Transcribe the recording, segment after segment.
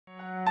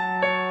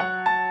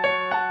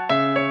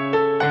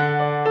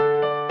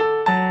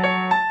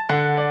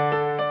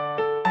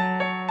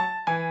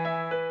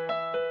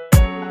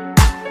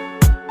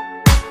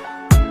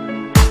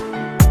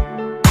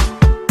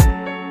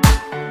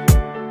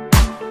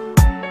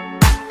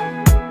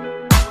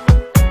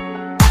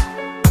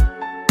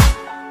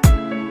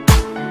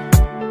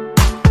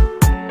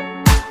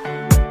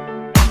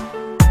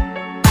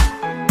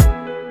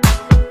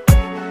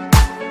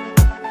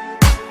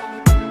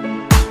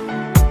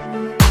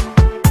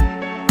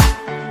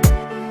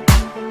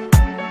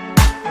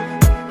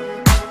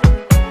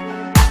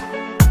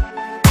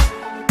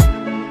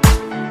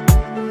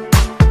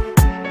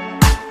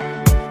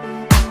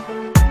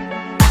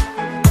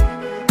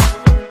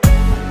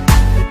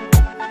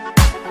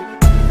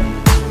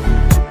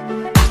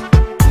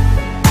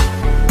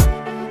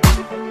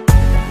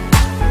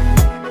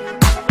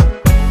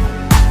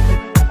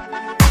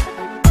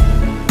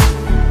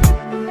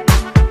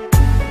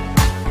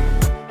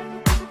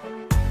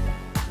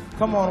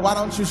Come on, why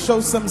don't you show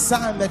some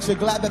sign that you're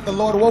glad that the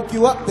Lord woke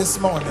you up this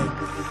morning?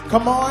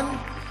 Come on.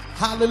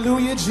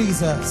 Hallelujah,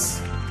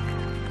 Jesus.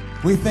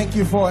 We thank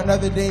you for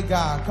another day,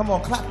 God. Come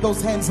on, clap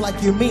those hands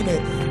like you mean it.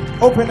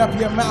 Open up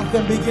your mouth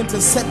and begin to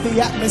set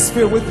the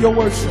atmosphere with your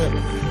worship.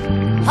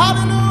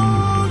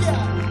 Hallelujah.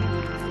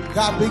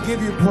 God, we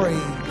give you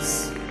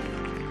praise.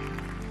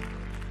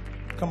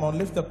 Come on,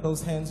 lift up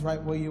those hands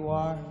right where you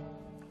are.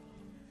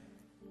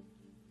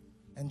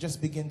 And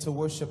just begin to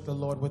worship the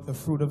Lord with the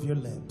fruit of your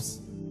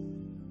lips.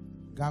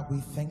 God, we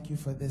thank you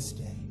for this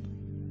day.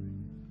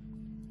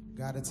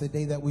 God, it's a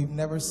day that we've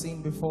never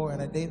seen before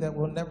and a day that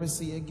we'll never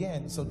see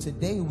again. So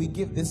today we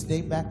give this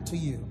day back to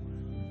you.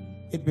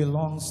 It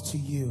belongs to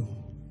you.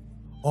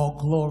 All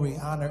glory,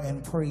 honor,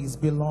 and praise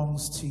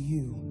belongs to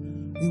you.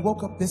 We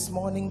woke up this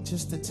morning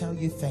just to tell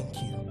you thank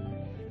you.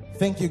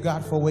 Thank you,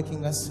 God, for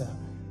waking us up.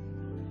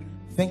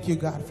 Thank you,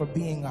 God, for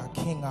being our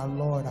King, our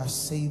Lord, our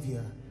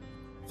Savior.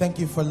 Thank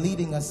you for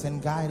leading us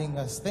and guiding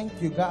us. Thank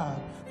you, God,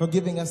 for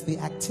giving us the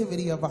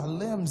activity of our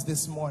limbs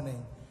this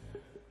morning.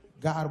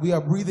 God, we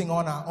are breathing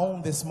on our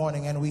own this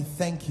morning, and we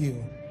thank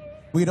you.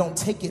 We don't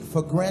take it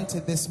for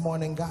granted this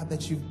morning, God,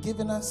 that you've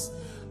given us,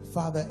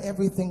 Father,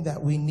 everything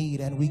that we need,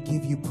 and we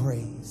give you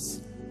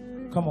praise.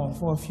 Come on,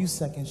 for a few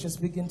seconds,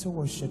 just begin to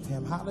worship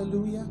him.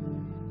 Hallelujah.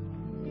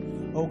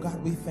 Oh,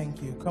 God, we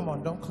thank you. Come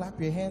on, don't clap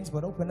your hands,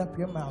 but open up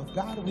your mouth.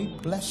 God, we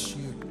bless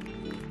you.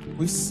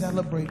 We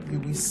celebrate you.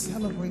 We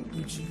celebrate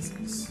you,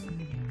 Jesus.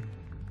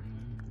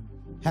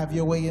 Have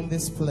your way in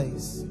this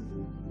place.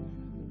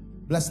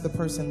 Bless the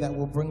person that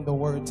will bring the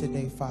word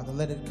today, Father.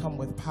 Let it come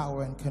with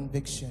power and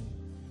conviction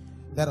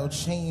that'll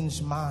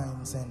change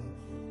minds and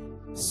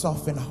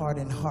soften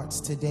hardened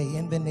hearts today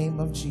in the name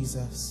of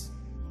Jesus.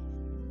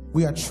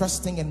 We are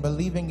trusting and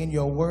believing in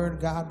your word,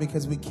 God,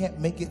 because we can't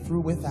make it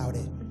through without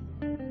it.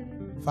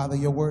 Father,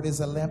 your word is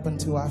a lamp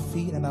unto our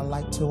feet and a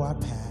light to our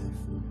path.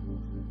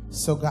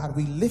 So, God,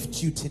 we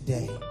lift you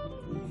today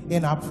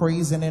in our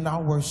praise and in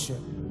our worship.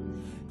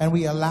 And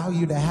we allow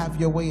you to have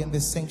your way in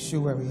this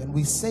sanctuary. And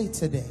we say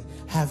today,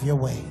 have your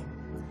way.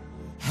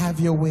 Have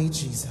your way,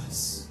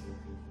 Jesus.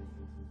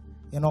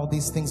 In all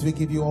these things, we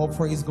give you all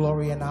praise,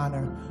 glory, and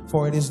honor,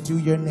 for it is due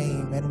your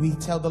name. And we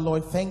tell the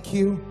Lord, thank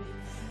you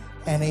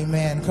and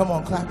amen. Come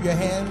on, clap your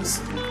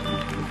hands.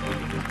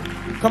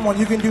 Come on,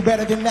 you can do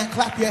better than that.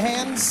 Clap your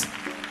hands.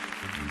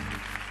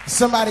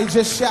 Somebody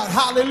just shout,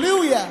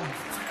 hallelujah.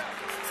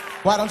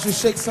 Why don't you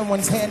shake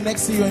someone's hand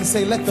next to you and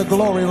say, let the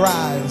glory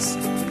rise.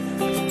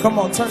 Come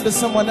on, turn to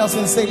someone else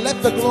and say,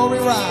 let the glory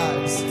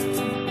rise.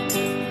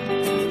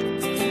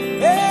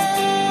 Yeah.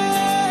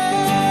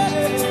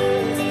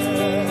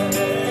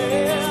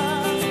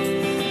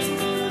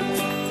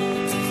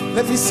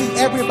 Let me see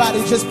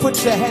everybody just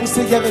put your hands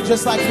together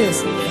just like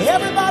this.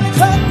 Everybody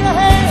clap your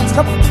hands.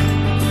 Come on.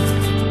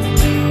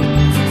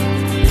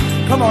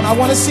 Come on, I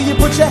want to see you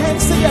put your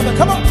hands together.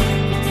 Come on.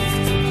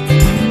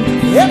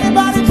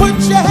 Everybody put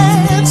your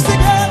hands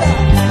together.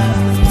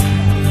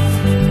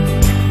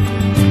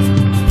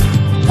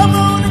 Come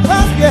on and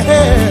clap your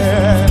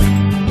hands.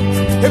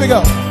 Here we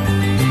go.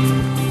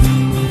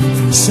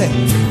 Say,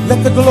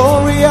 let the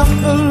glory of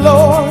the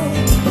Lord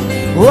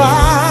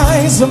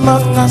rise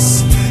among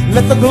us.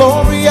 Let the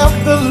glory of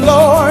the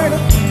Lord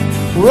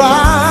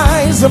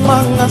rise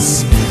among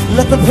us.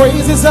 Let the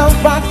praises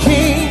of our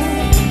King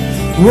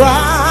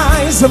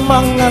rise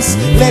among us.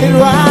 Let it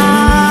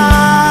rise.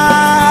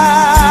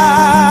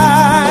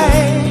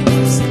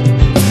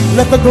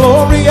 Let the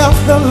glory of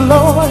the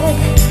Lord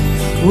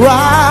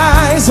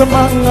rise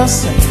among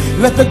us.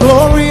 Let the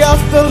glory of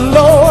the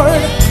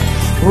Lord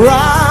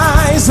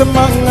rise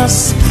among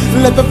us.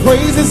 Let the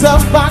praises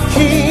of our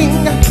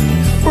King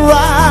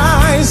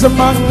rise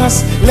among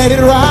us. Let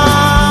it rise.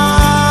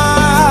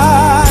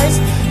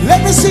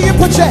 Let me see you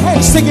put your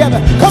hands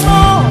together. Come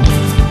on.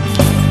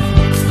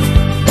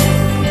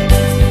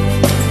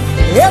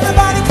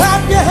 Everybody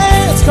clap your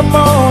hands. Come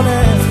on.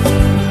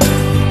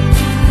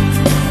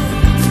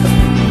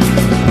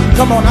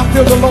 Come on, I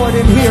feel the Lord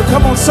in here.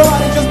 Come on,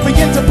 somebody just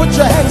begin to put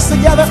your hands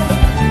together.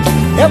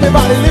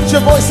 Everybody lift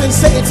your voice and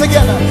say it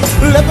together.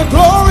 Let the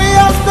glory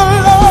of the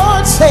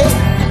Lord say.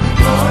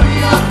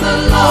 Glory of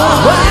the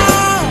Lord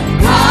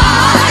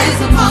rise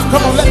among us.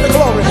 Come on, let the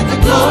glory. Let the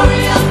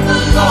glory of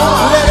the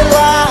Lord let it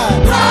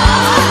rise.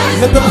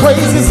 Rise. Let the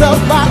praises of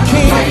our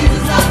King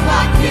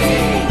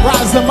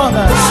rise among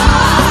us.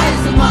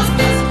 Rise among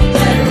us.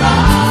 Let it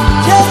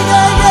rise. Yeah,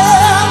 yeah,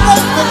 yeah.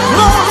 Let the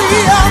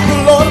glory of the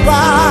Lord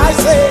rise.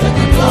 Let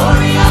the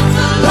glory of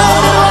the Lord let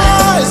it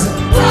rise.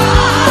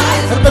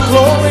 Rise. Let the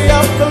glory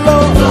of the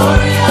Lord.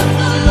 Glory of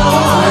the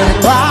Lord. Let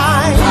it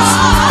rise.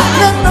 Rise.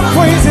 Let the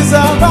praises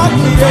of our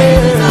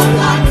King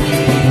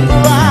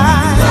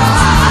rise.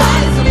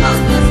 Rise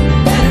among us.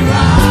 Let it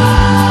rise.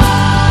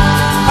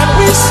 And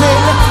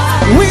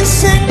we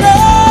sing, oh,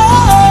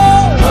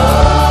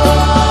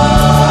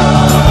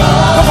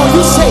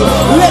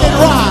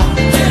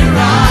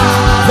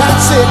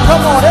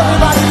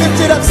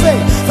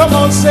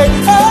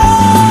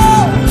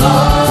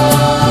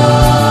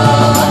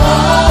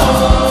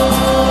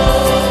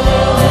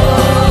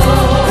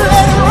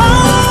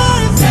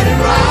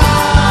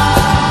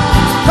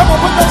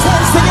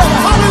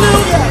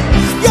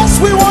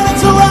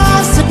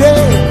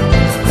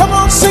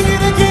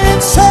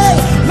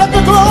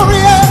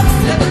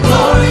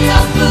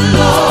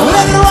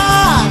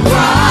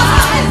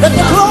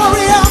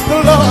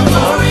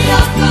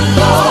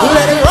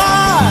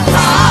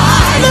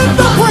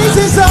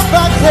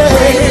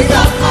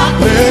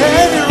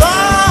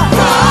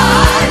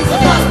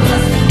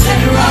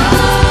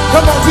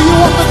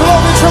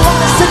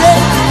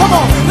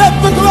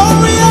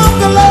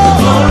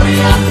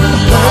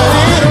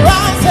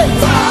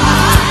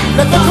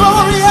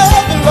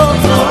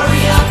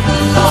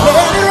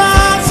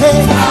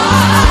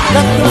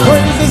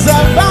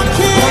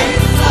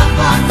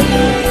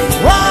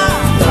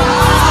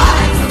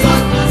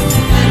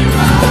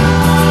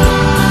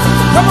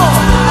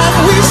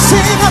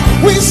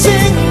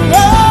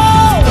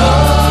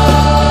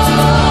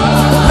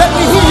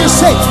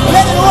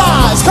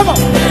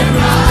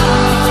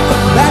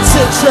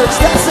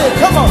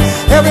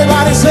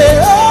 Everybody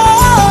say,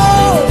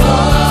 oh.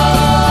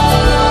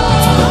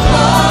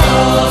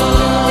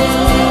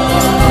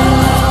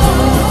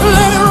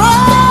 Let it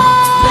rise.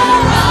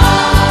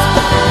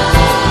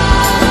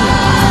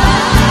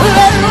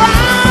 Let it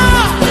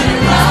rise.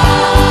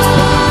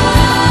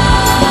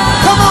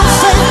 Come on,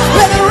 say,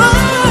 let it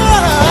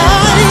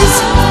rise.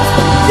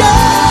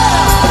 Yeah.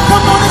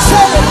 Come on and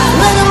say it.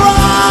 Let it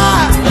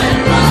rise.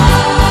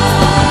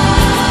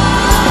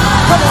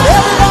 Come on,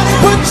 everybody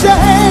put your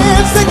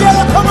hands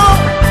together. Come on.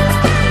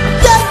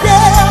 Yeah,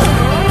 yeah.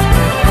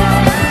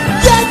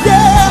 Yeah,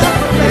 yeah.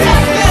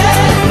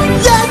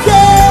 Yeah,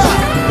 yeah.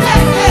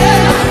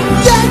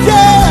 Yeah,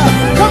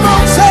 yeah. Come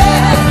on, say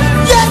it.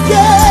 Yeah,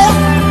 yeah.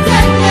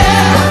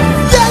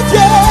 Yeah,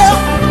 yeah.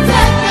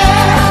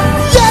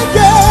 Yeah,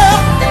 yeah.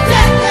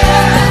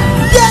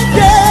 Yeah,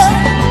 yeah.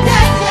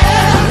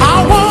 I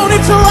want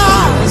it to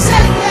rise.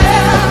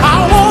 I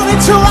want it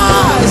to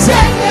rise.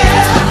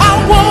 I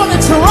want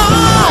it to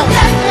rise.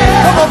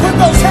 Come on, put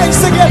those hands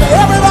together.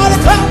 Everybody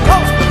clap.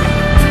 Come on.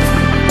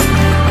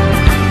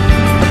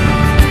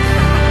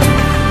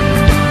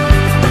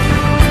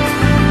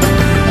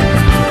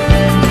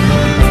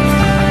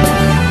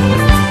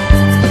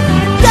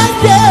 Yeah,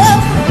 yeah.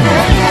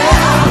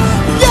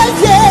 Yeah,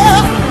 yeah.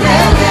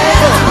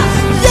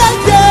 Yeah,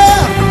 yeah.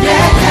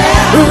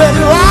 Let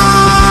it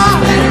ride.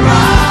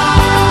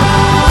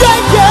 Yeah,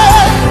 yeah.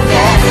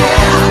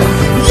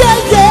 Yeah,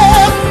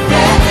 yeah.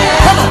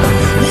 Come on.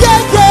 Yeah,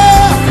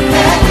 yeah.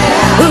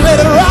 Let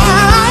it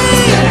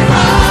ride.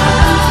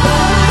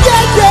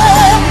 Yeah,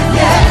 yeah.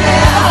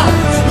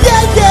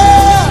 Yeah,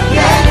 yeah.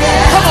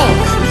 Come on.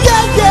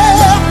 Yeah,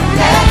 yeah.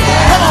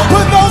 Come on,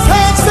 put those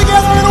hands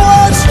together in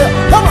worship.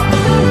 Come on.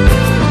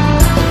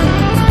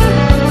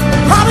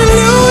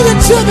 Hallelujah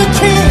to the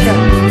King.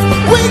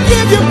 We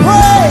give you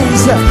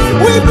praise.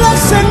 We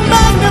bless and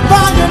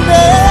magnify your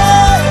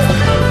name.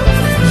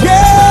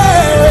 Yeah.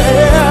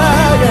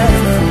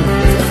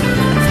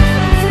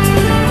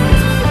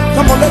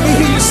 Come on, let me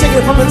hear you sing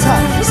it from the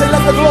top. Say,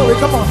 let the glory,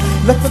 come on.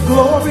 Let the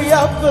glory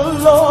of the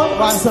Lord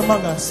rise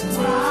among us.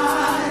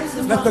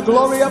 Let the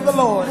glory of the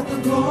Lord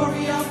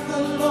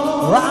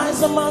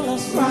rise among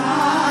us.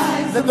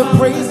 Let the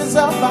praises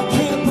of our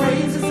King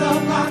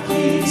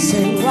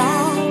say,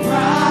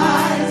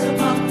 rise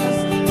among us.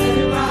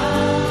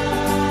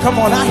 Come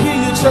on, I hear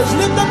you, church.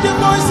 Lift up your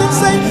voice and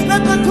say,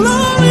 let the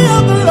glory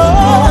of the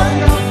Lord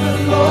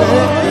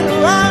let it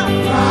rise.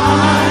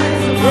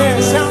 Yeah,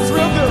 it sounds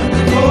real good.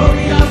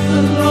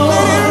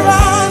 Let it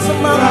rise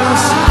among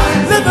us.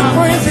 Let the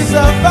praises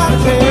of our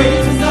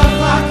King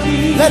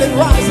let it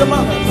rise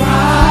among us.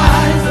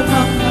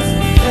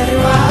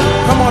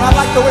 Come on, I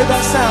like the way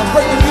that sounds.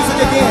 Break the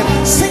music again.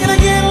 Sing it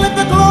again. Let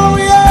the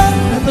glory of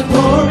the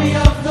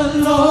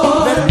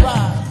Lord let it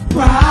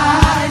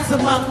rise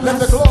among us. Let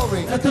the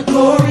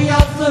glory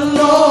of the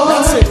Lord.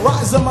 That's it.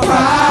 Rise among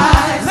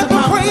us. Let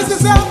the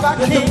praises of our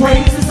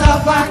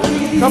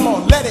King. Come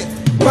on, let it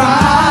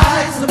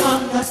rise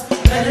among us.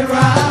 Let it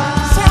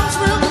rise. Sounds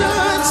real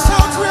good.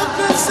 Sounds real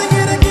good. Sing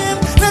it again.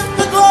 Let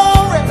the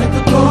glory of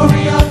the Lord.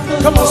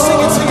 Come on, sing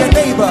it to your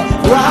neighbor.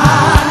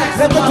 Rise.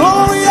 Let the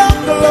glory of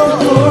the Lord.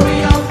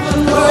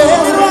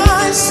 Let it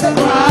rise.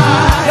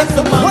 Let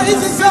the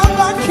praises of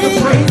our King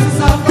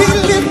be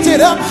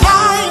lifted up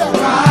higher.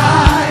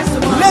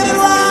 Let it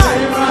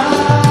rise.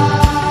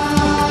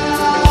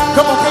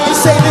 Come on, can you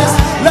say this?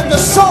 Let the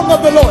song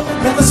of the Lord.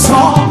 Let the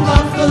song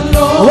of the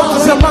Lord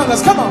rise among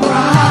us. Come on.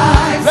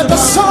 Let the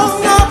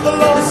song of the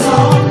Lord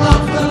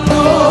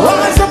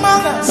rise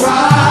among us.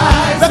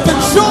 Let the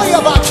joy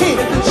of our King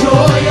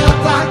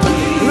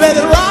let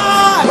it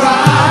rise.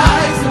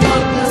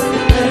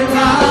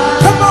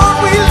 Come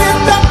on, we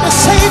lift up the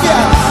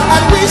Savior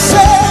and we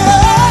say,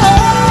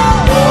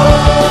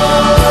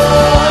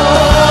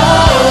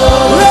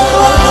 let it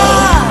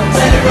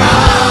rise.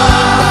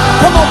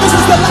 Come on, this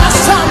is the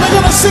last time. We're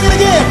going to sing it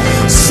again.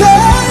 Say,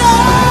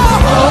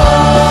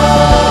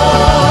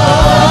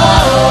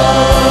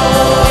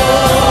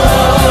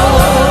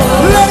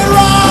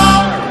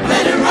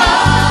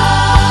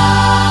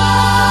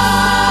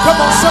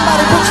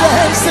 somebody put your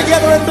hands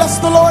together and bless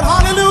the Lord.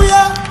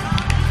 Hallelujah.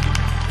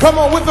 Come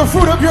on, with the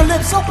fruit of your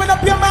lips, open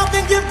up your mouth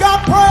and give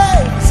God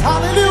praise.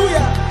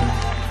 Hallelujah.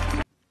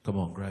 Come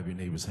on, grab your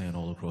neighbor's hand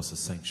all across the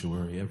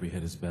sanctuary. Every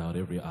head is bowed,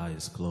 every eye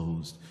is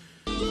closed.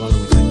 Father,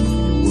 we thank you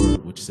for your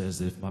word, which says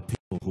that if my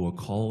people who are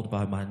called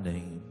by my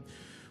name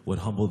would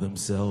humble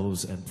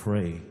themselves and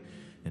pray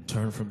and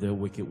turn from their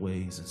wicked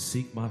ways and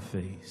seek my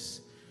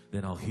face,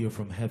 then I'll hear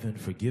from heaven,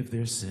 forgive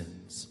their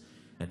sins,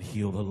 and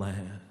heal the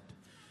land.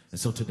 And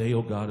so today,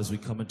 oh God, as we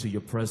come into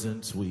your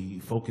presence, we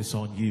focus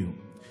on you.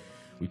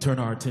 We turn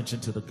our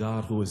attention to the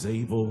God who is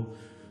able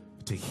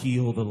to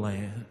heal the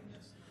land.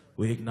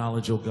 We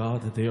acknowledge, oh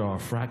God, that there are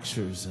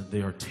fractures and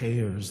there are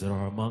tears that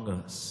are among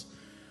us.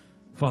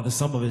 Father,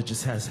 some of it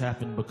just has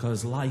happened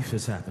because life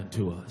has happened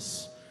to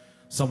us.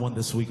 Someone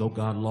this week, oh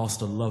God,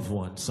 lost a loved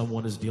one.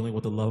 Someone is dealing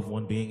with a loved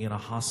one being in a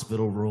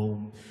hospital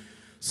room.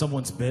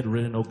 Someone's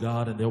bedridden, oh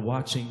God, and they're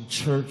watching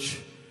church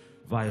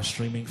via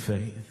streaming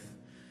faith.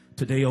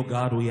 Today, oh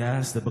God, we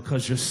ask that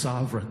because you're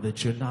sovereign,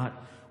 that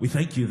we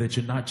thank you that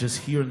you're not just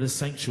here in this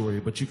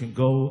sanctuary, but you can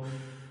go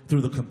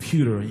through the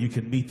computer and you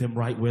can meet them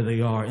right where they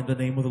are in the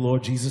name of the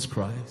Lord Jesus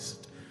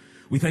Christ.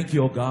 We thank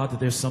you, oh God, that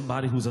there's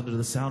somebody who's under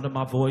the sound of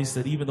my voice,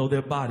 that even though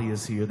their body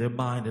is here, their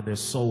mind and their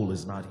soul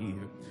is not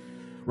here.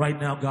 Right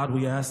now, God,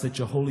 we ask that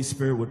your Holy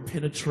Spirit would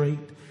penetrate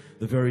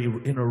the very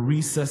inner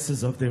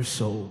recesses of their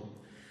soul.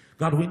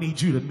 God, we need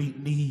you to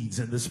meet needs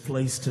in this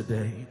place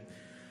today.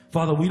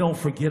 Father, we don't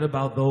forget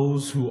about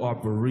those who are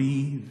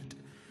bereaved.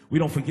 We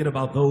don't forget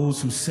about those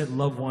who sent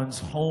loved ones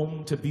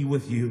home to be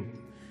with you.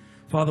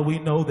 Father, we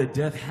know that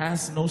death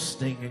has no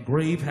sting and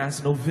grave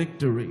has no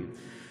victory.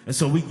 And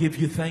so we give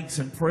you thanks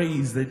and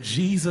praise that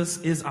Jesus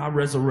is our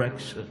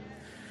resurrection.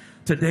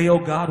 Today, oh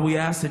God, we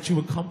ask that you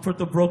would comfort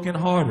the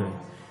brokenhearted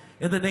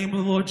in the name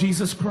of the Lord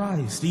Jesus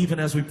Christ. Even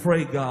as we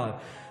pray,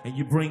 God, and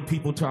you bring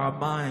people to our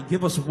mind,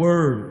 give us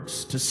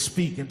words to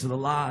speak into the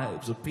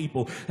lives of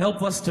people.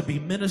 Help us to be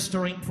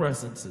ministering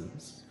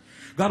presences.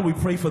 God, we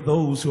pray for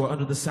those who are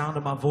under the sound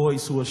of my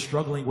voice who are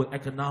struggling with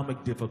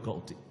economic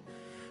difficulty.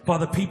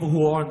 Father, people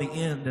who are on the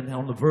end and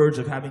on the verge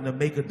of having to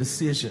make a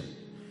decision.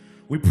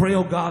 We pray,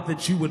 oh God,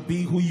 that you would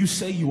be who you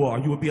say you are.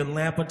 You would be a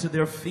lamp unto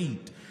their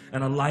feet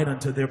and a light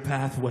unto their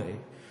pathway.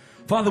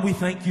 Father, we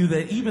thank you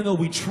that even though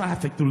we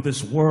traffic through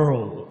this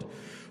world,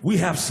 we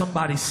have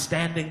somebody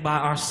standing by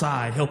our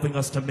side helping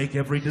us to make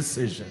every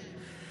decision.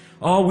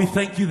 Oh, we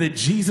thank you that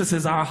Jesus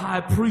is our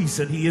high priest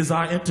and he is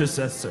our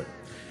intercessor.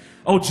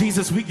 Oh,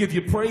 Jesus, we give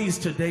you praise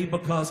today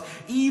because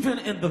even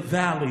in the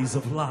valleys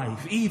of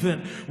life,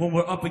 even when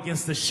we're up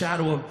against the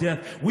shadow of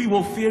death, we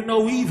will fear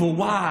no evil.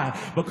 Why?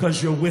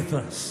 Because you're with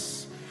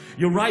us.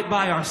 You're right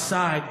by our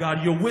side,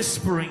 God. You're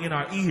whispering in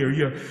our ear.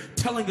 You're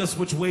telling us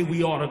which way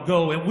we ought to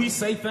go, and we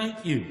say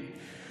thank you.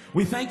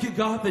 We thank you,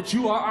 God, that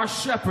you are our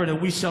shepherd and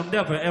we shall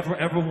never, ever,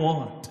 ever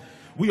want.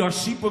 We are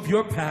sheep of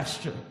your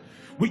pasture.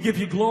 We give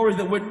you glory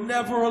that we're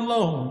never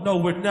alone. No,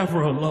 we're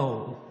never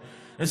alone.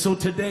 And so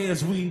today,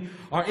 as we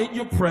are in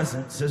your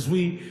presence, as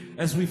we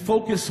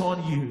focus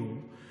on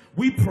you,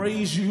 we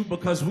praise you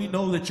because we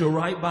know that you're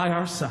right by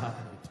our side.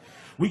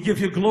 We give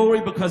you glory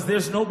because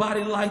there's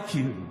nobody like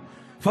you.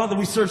 Father,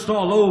 we searched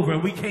all over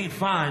and we can't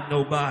find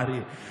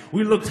nobody.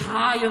 We looked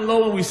high and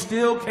low and we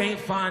still can't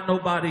find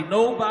nobody.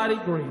 Nobody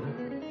greater.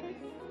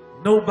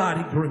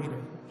 Nobody greater.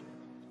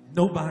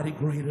 Nobody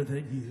greater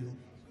than you.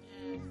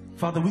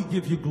 Father, we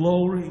give you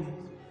glory.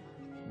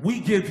 We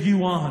give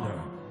you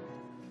honor.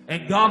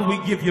 And God, we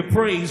give you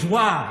praise.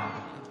 Why?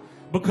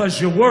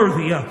 Because you're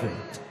worthy of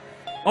it.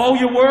 Oh,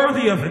 you're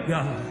worthy of it,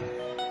 God.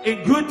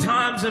 In good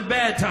times and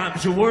bad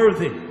times, you're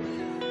worthy.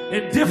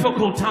 In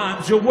difficult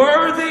times, you're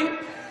worthy.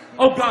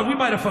 Oh, God, we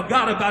might have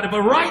forgot about it,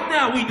 but right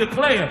now we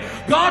declare,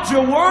 God,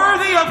 you're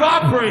worthy of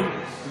our praise.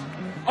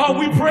 Oh,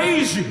 we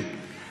praise you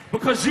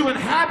because you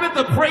inhabit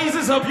the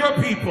praises of your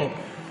people.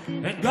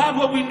 And God,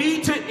 what we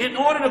need to, in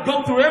order to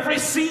go through every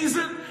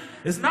season,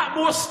 is not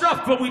more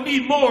stuff, but we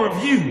need more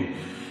of you.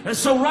 And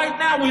so right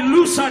now we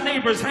loose our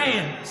neighbor's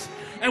hands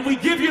and we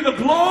give you the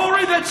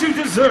glory that you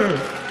deserve.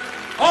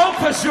 Oh,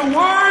 because you're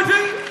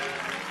worthy.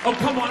 Oh,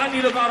 come on, I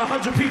need about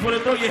 100 people to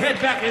throw your head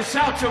back and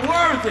shout, you're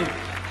worthy.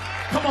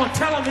 Come on,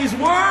 tell him he's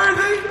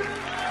worthy.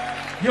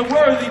 You're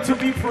worthy to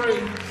be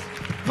praised.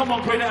 Come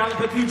on, Greater Island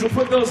Cathedral,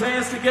 put those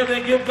hands together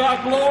and give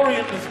God glory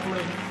in this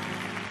place.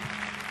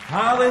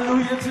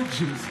 Hallelujah to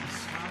Jesus.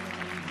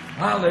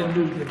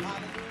 Hallelujah.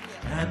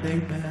 And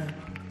amen.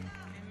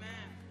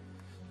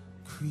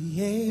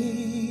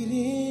 Create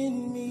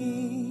in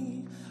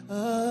me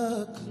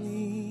a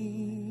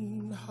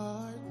clean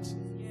heart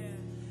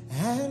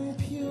and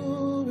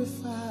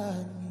purify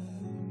me.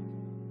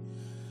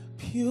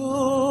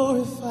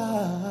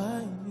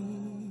 Purify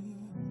me.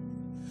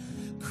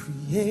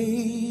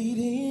 Create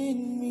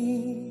in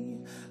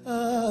me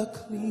a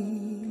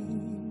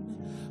clean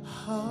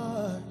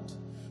heart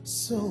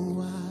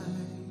so I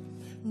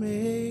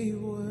may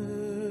worship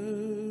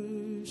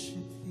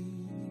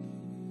thee.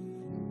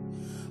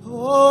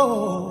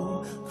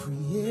 Oh,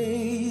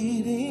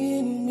 create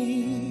in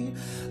me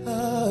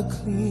a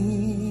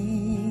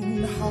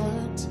clean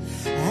heart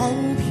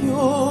and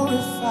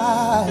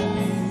purify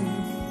me.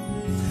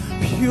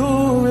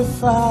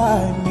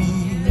 Purify me.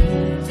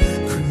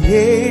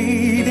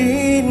 Create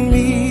in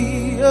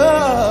me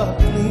a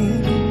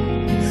clean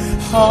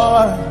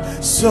heart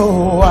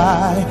so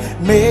I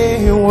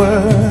may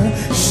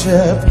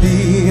worship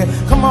thee.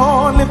 Come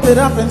on, lift it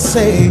up and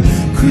say,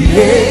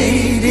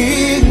 create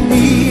in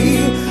me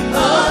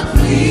a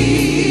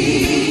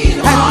clean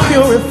heart and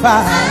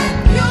purify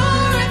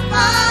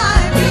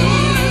me.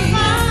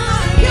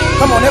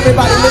 Come on,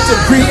 everybody, lift it.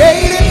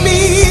 Create in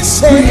me,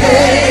 say,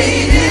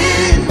 create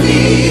in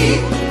me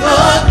a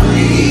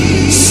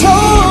clean so I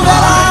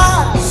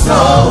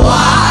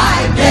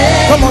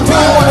may. Come on, do you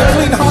want a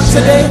clean heart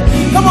today?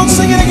 Come on,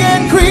 sing it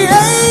again.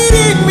 Create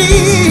in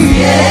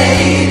me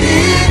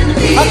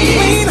a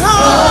clean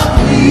heart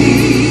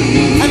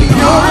and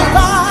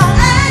purify.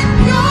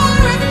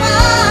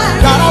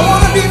 God, I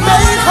want to be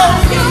made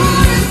whole.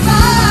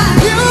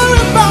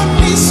 Purify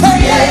me, say,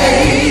 a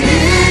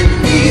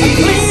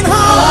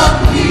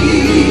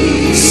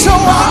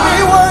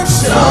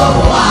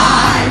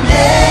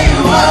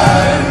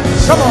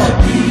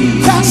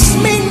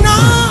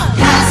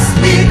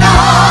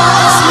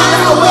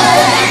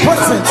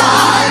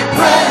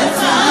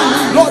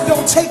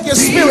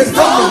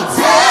from me.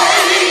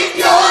 Take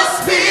your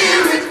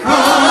spirit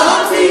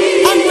from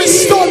me. And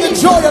restore the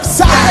joy of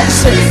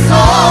salvation.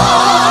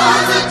 Restore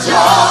the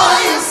joy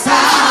of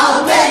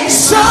salvation.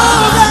 So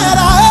that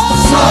I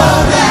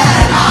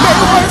may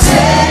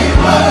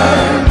worship.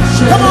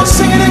 Come on,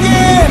 sing it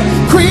again.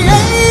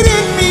 Create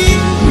in me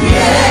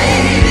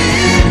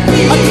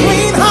a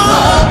clean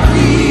heart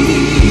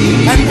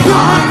and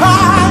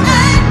purify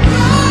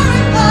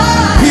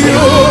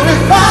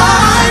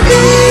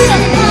me.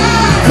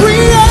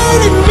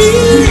 Create in me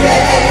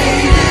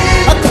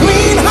a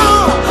clean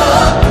heart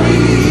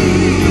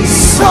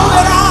so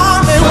that I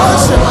may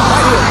worship.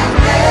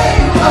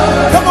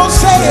 Come on,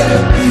 say it.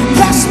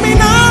 Cast me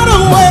not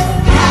away.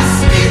 Cast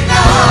me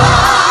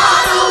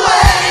not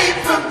away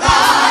from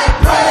thy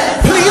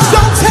presence. Please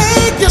don't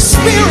take your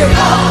spirit.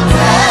 Don't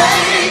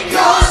take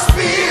your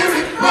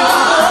spirit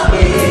from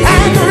me.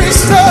 And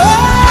restore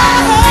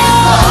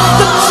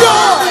the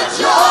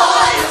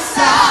joy of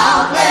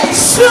salvation.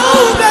 so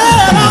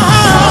that I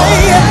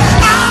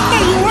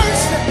may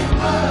worship.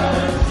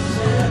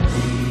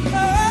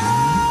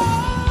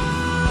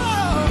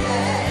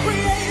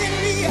 Create in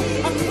me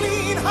a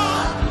clean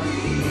heart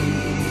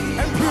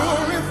and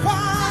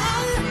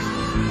purify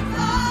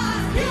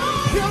me.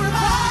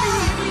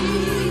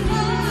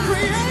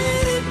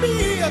 Create in me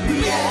a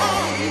clean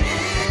heart,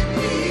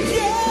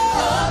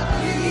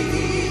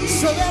 yeah,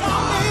 so that I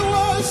may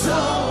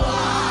worship.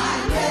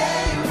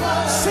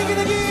 Sing it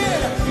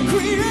again.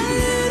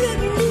 Create in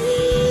me.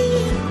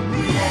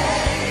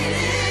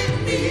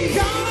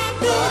 God, I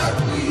do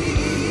it.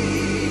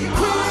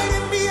 Create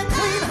in me a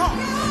clean heart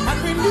and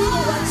renew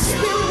the right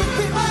spirit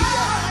within me.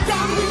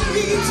 God, we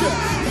need you.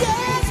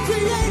 Yes,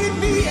 create in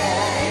me a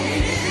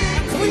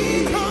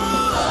clean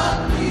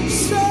heart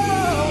so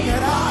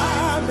that I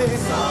may.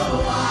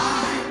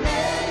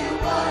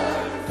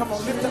 Come on,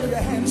 lift up your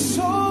hands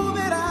so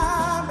that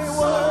I may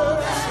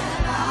worship.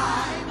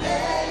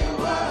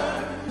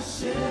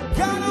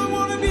 God, I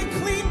want to be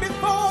clean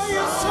before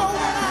you so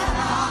that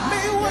I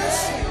may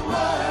worship.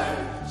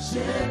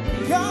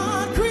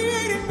 God,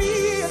 create in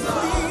me a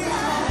clean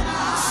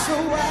heart so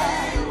I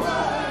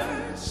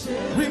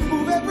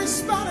remove every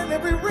spot and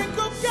every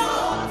wrinkle,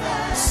 God,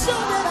 so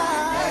that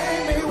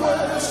I may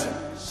worship.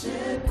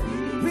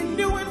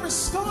 Renew and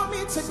restore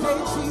me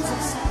today,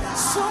 Jesus,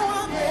 so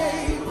I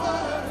may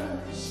worship.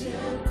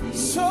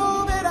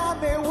 So that I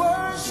may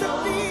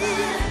worship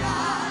thee.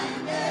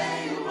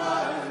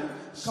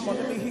 Come on,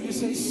 let me hear you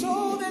say,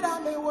 so that I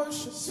may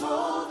worship.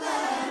 So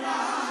that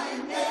I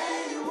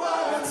may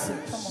worship. That's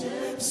it, come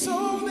on.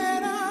 So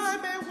that I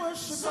may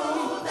worship. So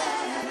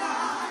that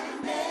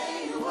I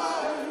may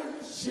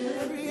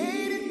worship.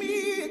 Create in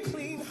me a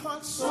clean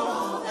heart.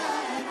 So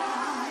that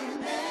I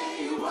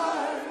may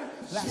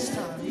worship. Last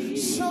time.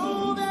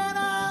 So that I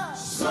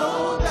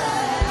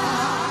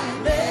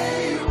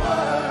may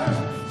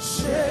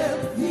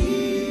worship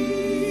thee.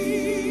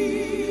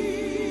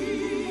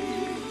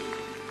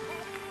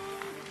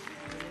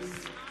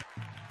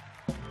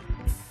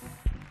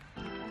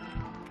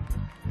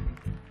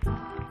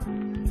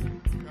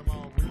 Come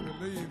on, we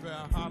believe,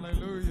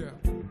 hallelujah.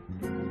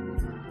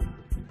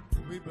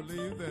 We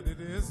believe that it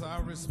is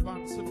our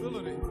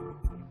responsibility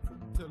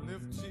to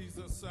lift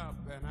Jesus up.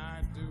 And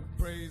I do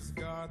praise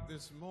God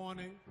this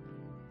morning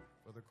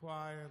for the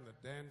choir and the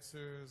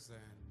dancers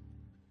and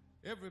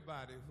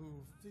everybody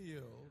who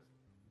feels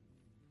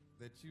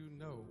that you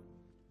know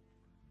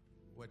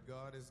what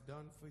God has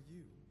done for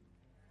you.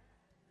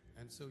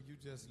 And so you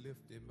just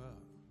lift him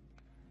up.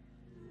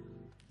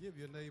 Give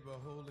your neighbor a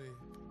holy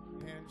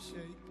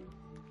handshake,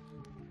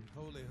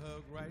 holy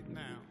hug right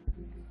now.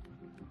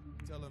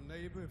 Tell him,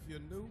 neighbor, if you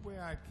knew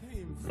where I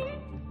came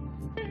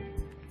from,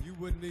 you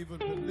wouldn't even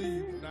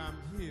believe that I'm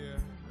here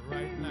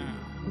right now.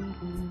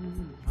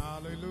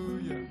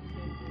 Hallelujah.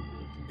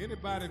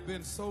 Anybody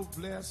been so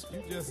blessed,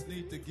 you just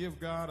need to give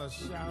God a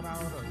shout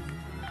out of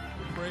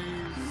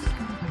praise.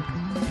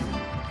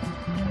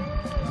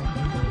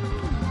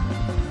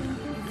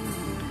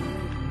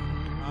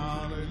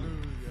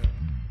 Hallelujah.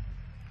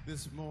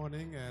 This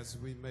morning, as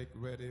we make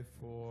ready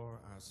for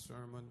our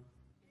sermon,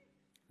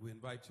 we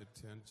invite your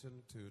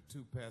attention to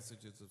two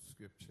passages of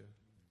Scripture.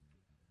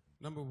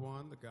 Number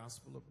one, the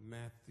Gospel of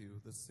Matthew,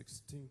 the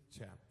 16th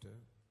chapter,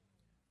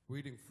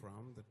 reading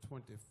from the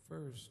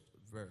 21st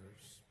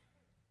verse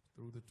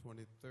through the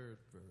 23rd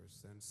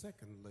verse. And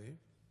secondly,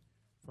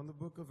 from the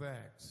book of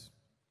Acts,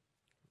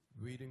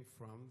 reading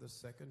from the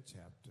 2nd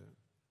chapter,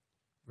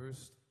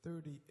 verse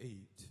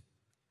 38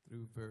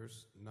 through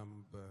verse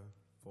number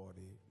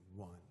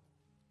 41.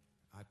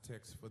 Our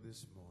text for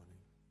this morning.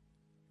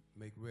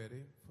 Make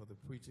ready for the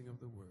preaching of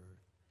the word.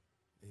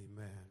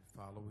 Amen.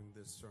 Following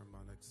this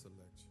sermonic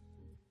selection.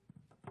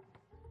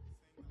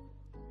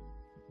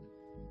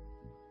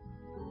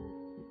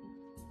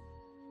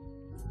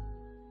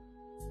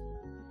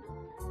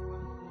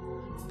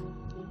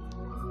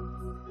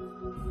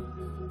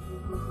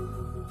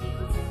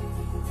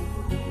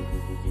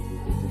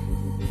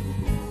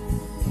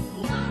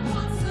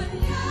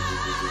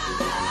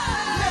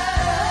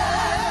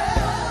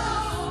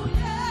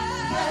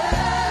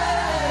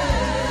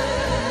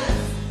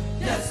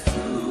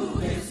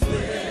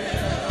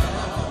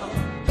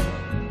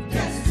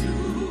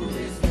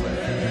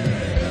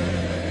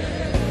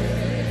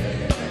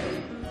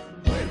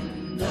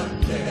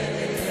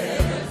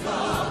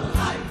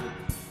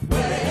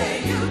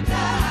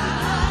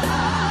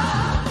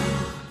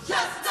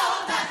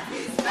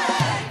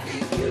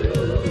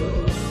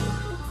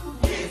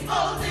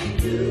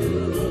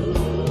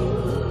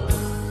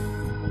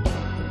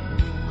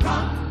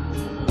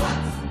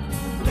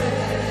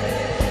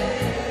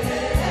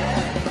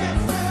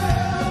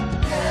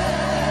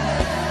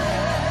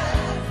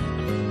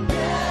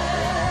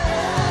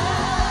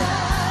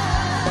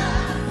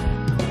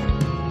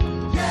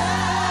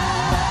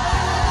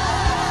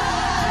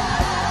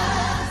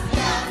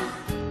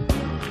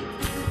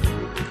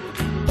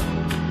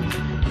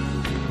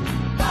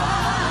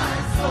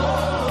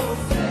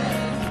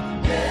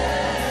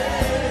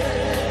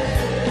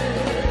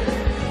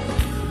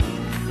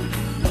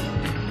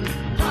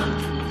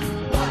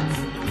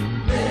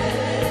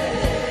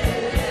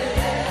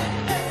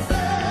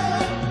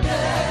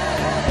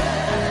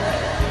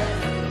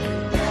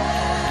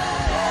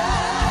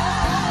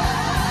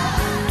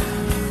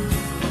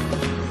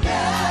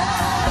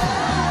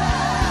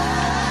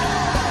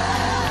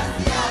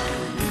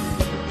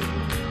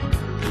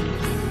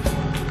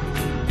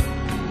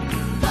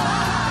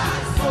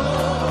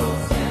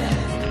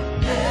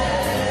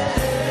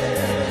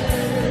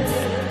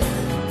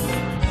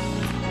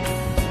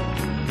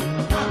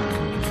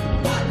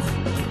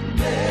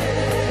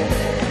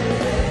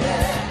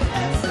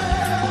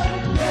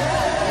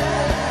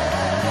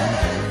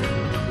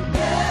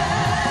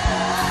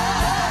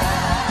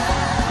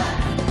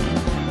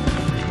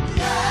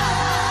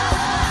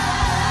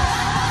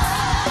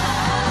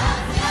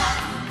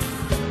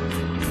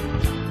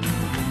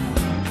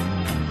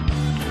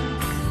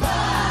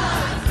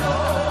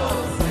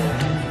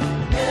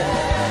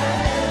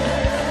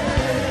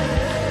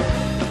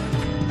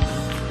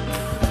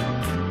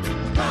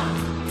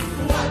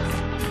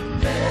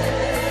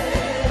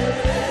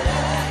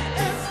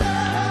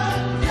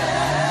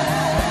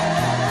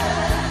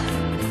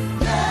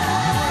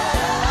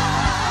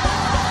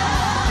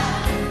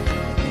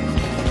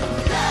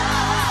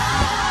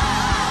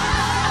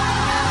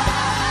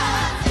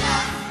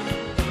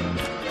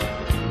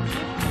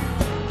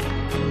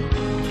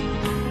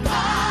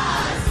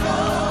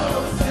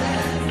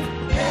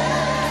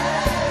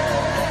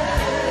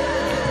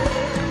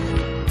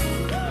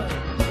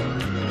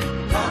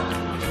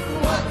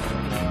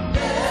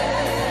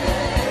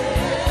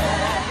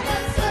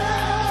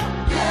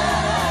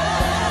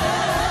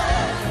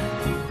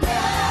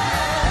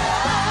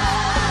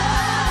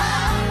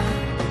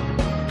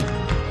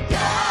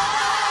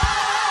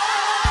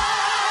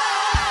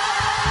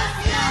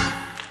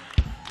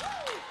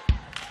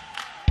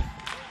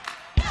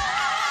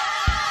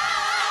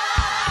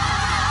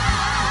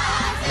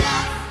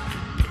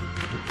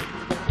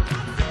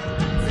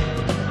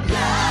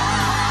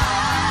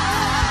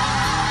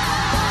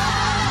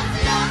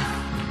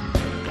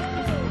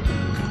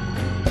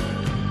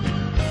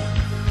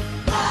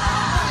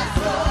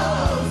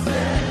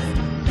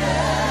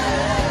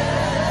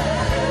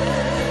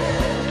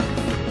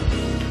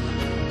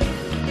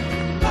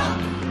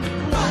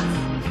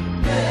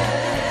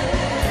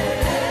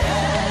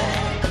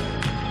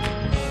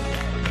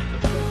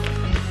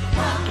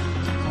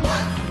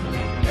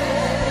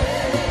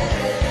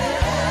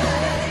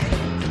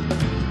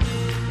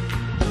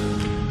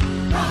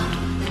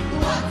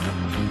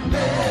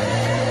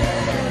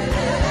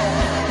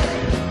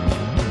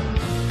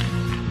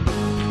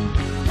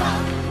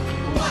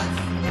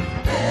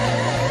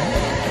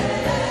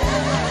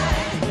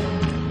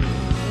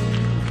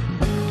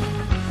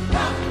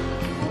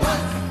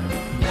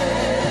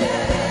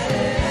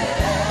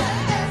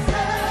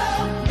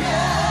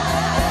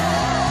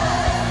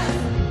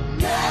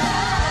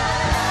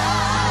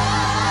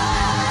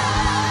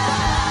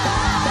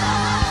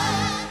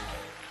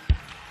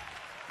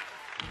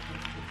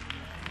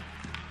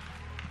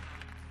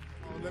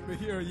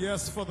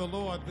 yes for the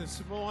Lord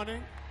this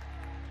morning?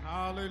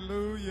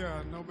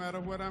 Hallelujah. No matter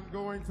what I'm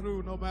going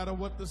through, no matter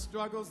what the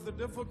struggles, the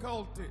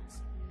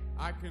difficulties,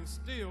 I can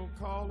still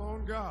call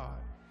on God,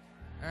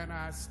 and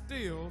I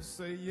still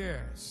say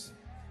yes.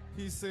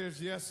 He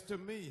says yes to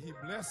me. He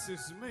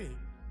blesses me.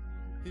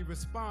 He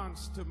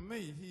responds to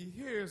me. He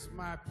hears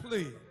my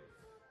plea.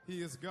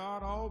 He is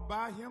God all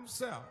by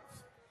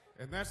himself,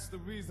 and that's the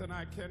reason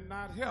I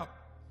cannot help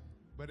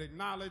but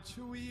acknowledge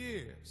who he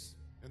is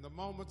in the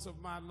moments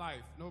of my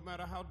life. No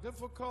matter how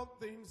difficult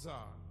things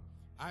are,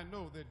 I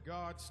know that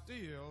God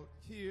still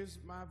hears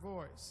my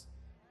voice,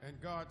 and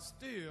God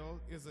still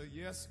is a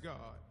yes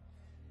God.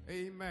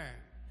 Amen.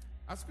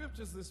 Our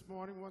scriptures this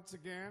morning, once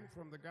again,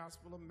 from the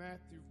Gospel of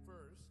Matthew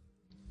first,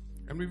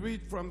 and we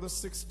read from the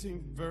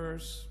 16th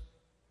verse,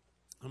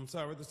 the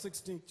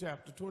 16th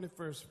chapter,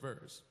 21st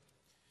verse.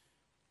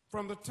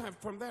 From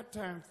that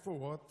time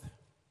forth,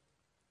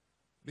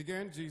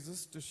 began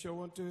Jesus to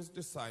show unto his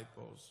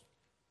disciples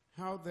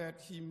how that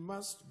he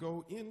must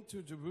go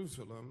into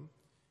Jerusalem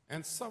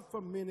and suffer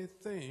many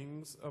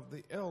things of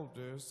the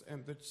elders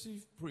and the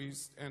chief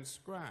priests and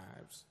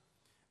scribes,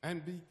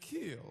 and be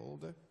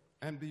killed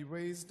and be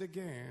raised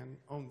again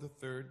on the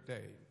third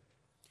day.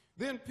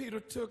 Then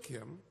Peter took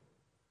him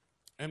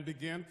and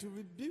began to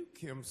rebuke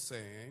him,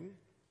 saying,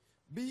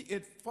 Be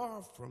it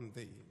far from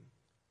thee,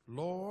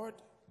 Lord,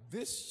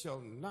 this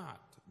shall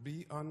not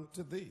be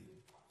unto thee.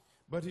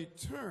 But he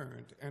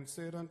turned and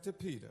said unto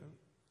Peter,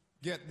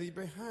 Get thee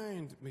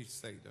behind me,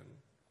 Satan.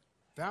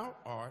 Thou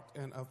art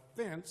an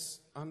offense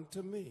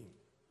unto me.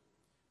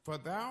 For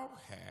thou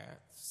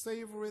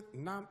savorest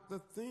not the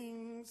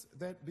things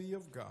that be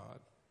of God,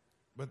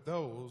 but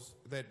those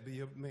that be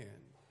of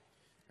men.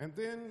 And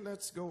then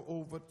let's go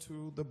over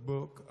to the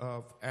book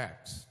of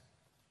Acts.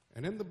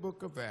 And in the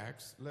book of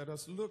Acts, let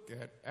us look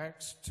at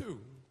Acts 2,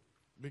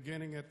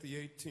 beginning at the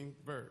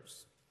 18th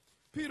verse.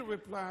 Peter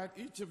replied,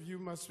 Each of you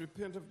must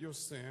repent of your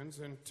sins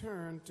and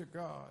turn to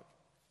God,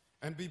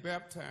 and be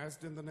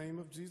baptized in the name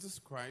of Jesus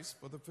Christ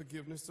for the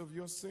forgiveness of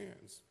your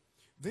sins.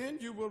 Then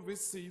you will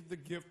receive the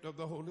gift of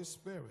the Holy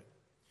Spirit.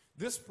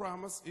 This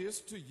promise is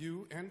to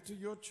you and to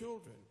your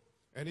children,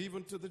 and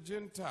even to the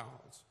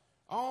Gentiles,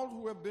 all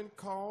who have been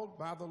called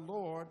by the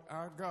Lord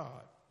our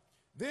God.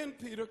 Then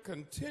Peter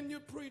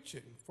continued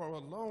preaching for a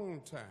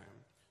long time,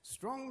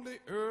 strongly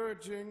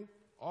urging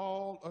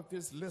all of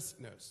his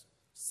listeners,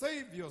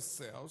 Save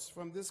yourselves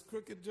from this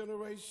crooked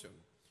generation.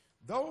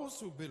 Those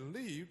who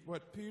believed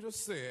what Peter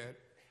said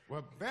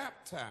were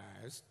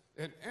baptized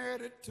and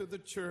added to the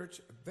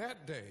church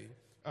that day,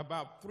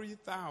 about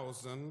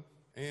 3,000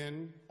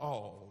 in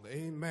all.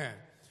 Amen.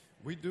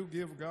 We do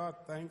give God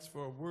thanks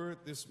for a word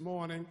this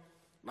morning.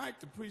 I'd like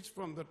to preach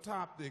from the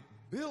topic,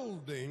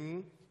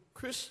 Building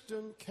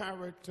Christian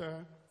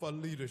Character for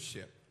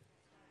Leadership.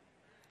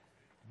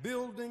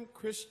 Building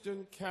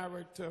Christian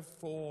Character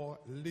for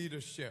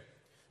Leadership.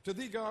 To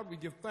thee, God, we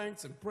give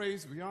thanks and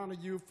praise. We honor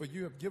you, for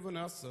you have given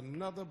us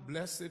another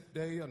blessed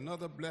day,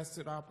 another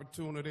blessed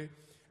opportunity,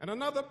 and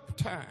another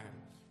time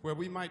where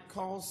we might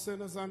call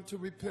sinners unto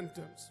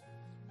repentance,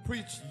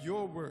 preach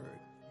your word,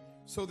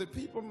 so that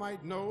people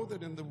might know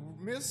that in the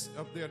midst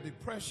of their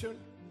depression,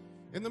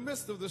 in the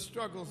midst of the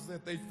struggles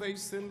that they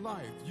face in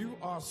life, you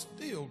are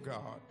still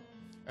God,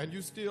 and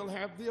you still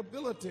have the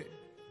ability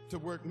to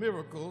work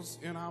miracles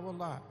in our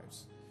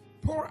lives.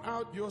 Pour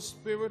out your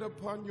spirit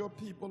upon your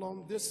people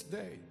on this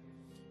day.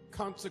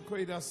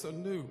 Consecrate us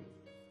anew.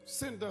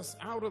 Send us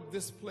out of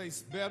this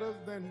place better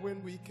than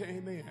when we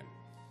came in.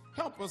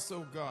 Help us,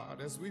 O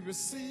God, as we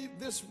receive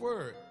this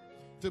word,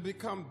 to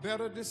become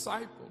better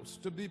disciples,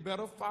 to be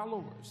better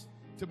followers,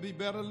 to be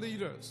better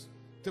leaders,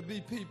 to be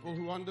people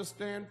who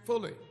understand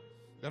fully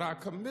that our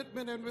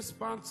commitment and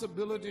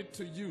responsibility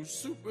to you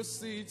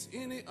supersedes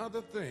any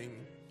other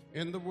thing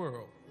in the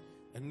world.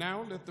 And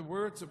now let the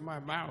words of my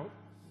mouth,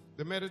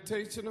 the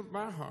meditation of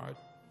my heart,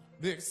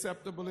 be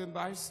acceptable in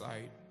thy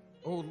sight,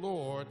 O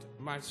Lord,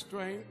 my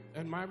strength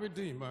and my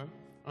redeemer.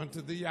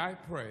 Unto thee I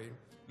pray.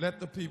 Let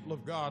the people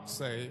of God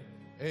say,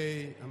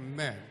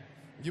 Amen.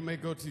 You may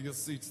go to your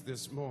seats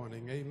this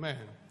morning. Amen.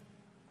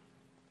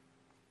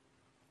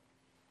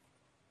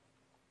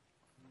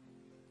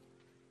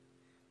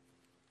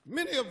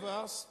 Many of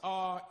us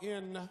are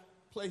in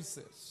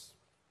places,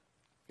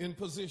 in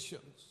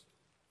positions,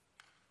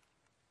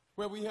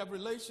 where we have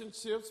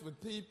relationships with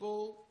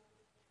people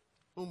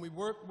whom we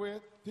work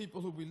with,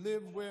 people who we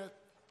live with,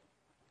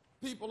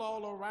 people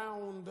all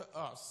around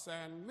us.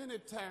 And many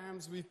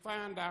times we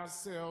find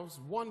ourselves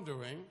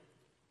wondering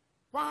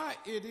why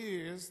it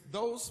is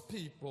those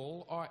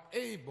people are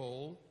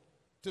able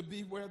to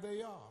be where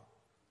they are.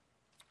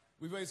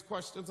 We raise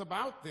questions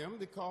about them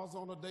because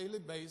on a daily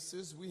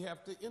basis we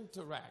have to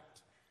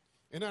interact.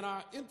 And in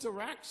our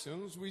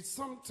interactions, we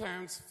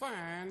sometimes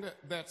find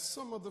that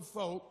some of the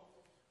folk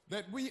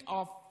that we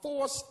are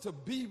forced to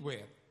be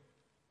with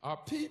are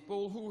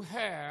people who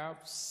have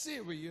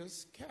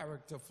serious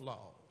character flaws.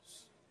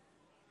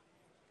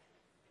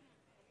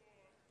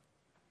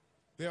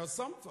 There are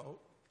some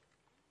folk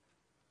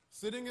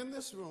sitting in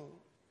this room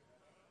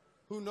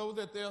who know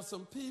that there are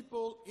some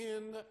people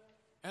in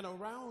and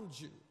around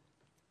you,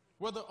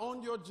 whether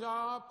on your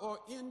job or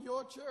in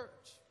your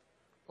church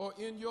or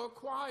in your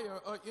choir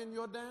or in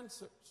your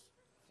dancers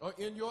or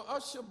in your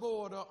usher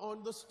board or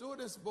on the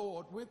stewardess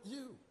board with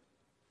you.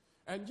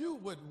 And you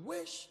would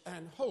wish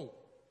and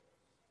hope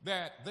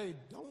that they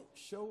don't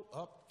show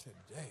up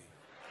today.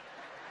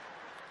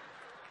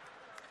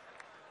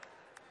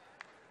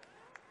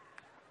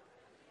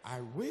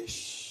 I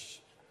wish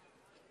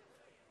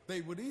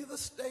they would either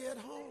stay at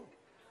home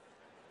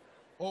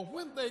or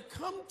when they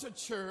come to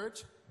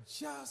church,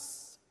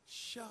 just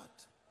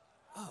shut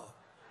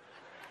up.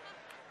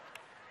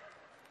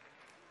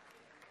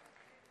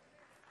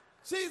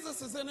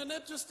 Jesus is in an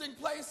interesting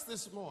place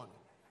this morning.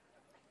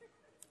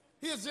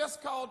 He has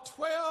just called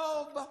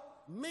 12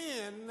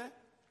 men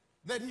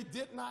that he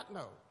did not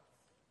know.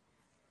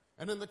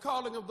 And in the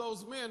calling of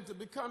those men to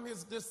become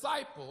his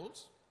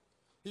disciples,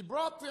 he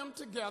brought them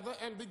together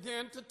and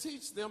began to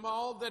teach them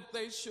all that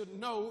they should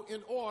know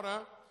in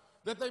order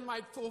that they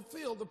might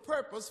fulfill the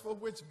purpose for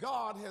which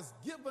God has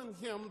given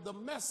him the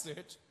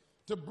message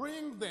to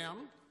bring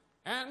them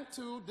and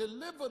to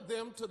deliver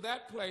them to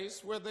that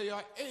place where they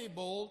are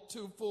able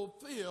to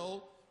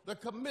fulfill the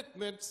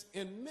commitments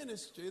in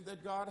ministry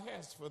that God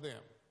has for them.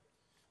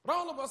 But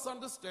all of us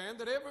understand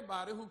that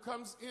everybody who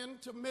comes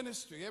into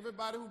ministry,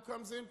 everybody who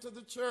comes into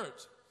the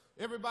church,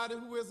 everybody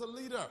who is a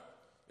leader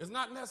is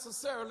not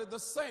necessarily the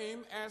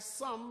same as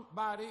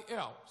somebody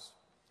else.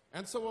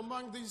 And so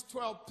among these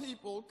 12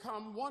 people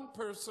come one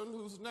person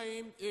whose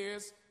name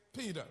is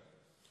Peter.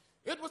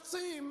 It would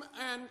seem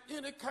in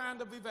any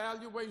kind of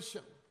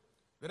evaluation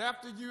that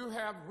after you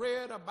have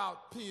read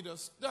about Peter,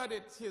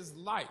 studied his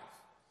life,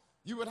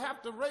 you would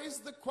have to raise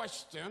the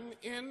question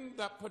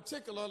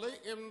particularly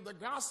in the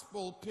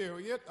gospel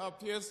period of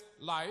his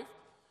life,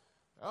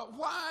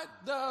 why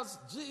does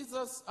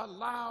Jesus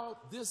allow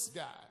this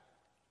guy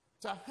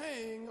to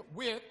hang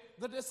with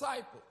the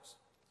disciples?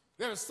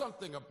 There's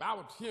something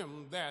about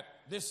him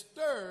that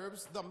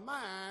disturbs the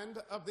mind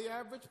of the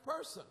average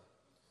person.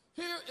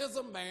 Here is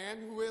a man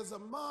who is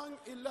among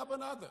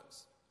 11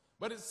 others,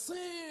 but it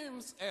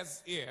seems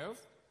as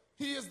if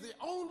he is the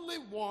only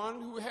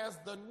one who has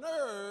the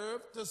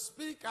nerve to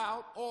speak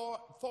out for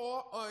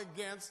or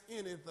against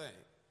anything.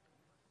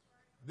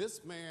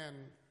 This man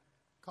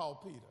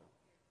called Peter,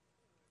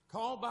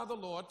 called by the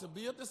Lord to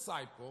be a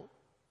disciple,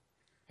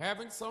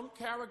 having some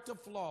character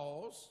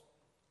flaws,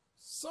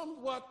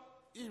 somewhat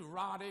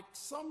erotic,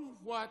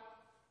 somewhat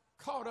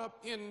caught up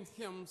in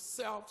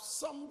himself,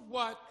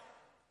 somewhat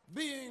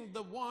being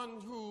the one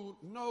who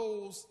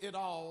knows it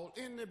all.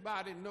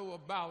 Anybody know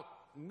about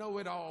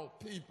know-it-all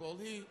people?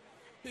 He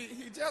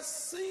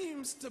just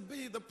seems to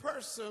be the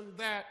person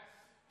that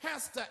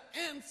has to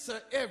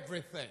answer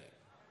everything.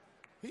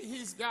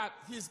 He's got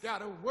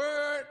a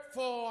word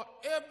for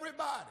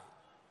everybody,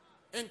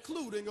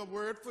 including a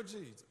word for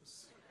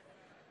Jesus.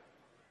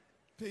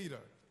 Peter,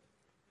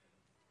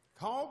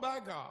 called by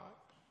God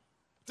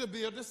to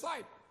be a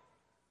disciple.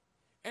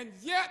 And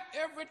yet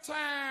every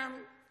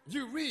time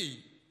you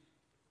read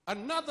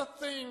another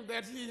thing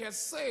that he has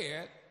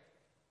said,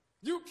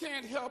 you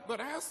can't help but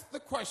ask the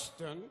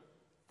question,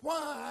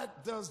 why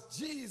does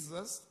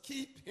Jesus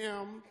keep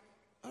him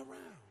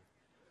around?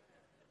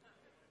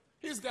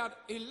 He's got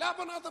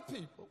 11 other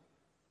people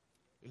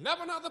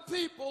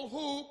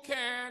who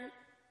can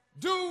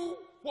do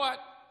what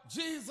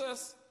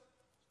Jesus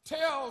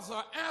tells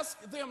or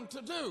asks them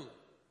to do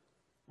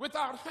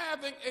without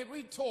having a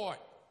retort.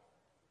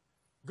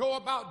 Go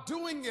about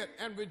doing it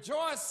and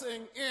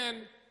rejoicing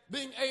in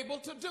being able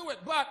to do it.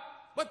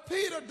 But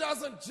Peter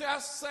doesn't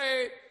just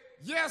say,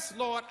 yes,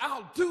 Lord,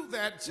 I'll do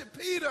that.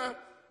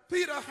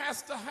 Peter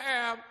has to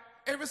have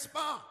a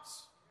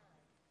response.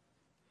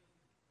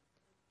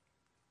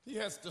 He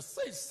has to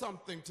say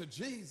something to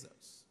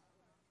Jesus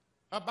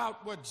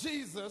about what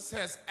Jesus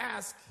has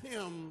asked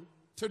him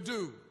to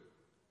do.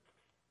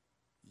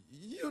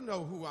 You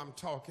know who I'm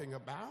talking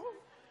about.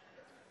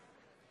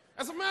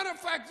 As a matter of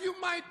fact, you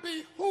might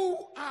be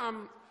who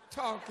I'm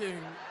talking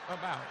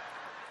about.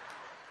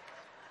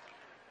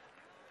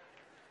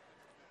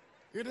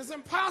 It is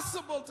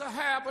impossible to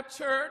have a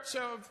church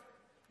of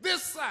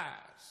this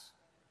size,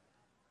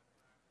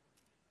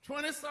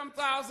 20-some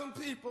thousand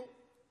people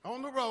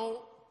on the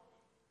road,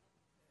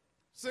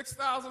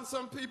 6,000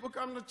 some people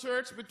come to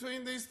church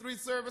between these three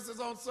services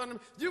on Sunday.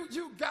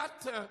 You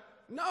got to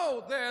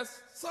know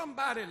there's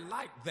somebody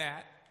like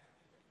that.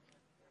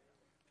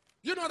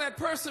 You know that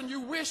person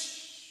you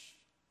wish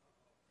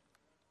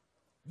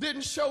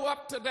didn't show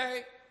up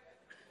today?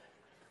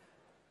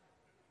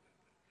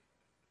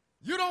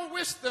 You don't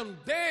wish them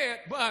dead,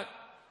 but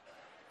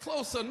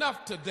close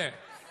enough to death.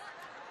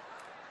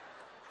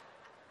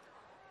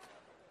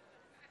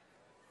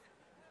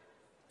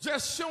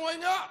 Just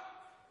showing up,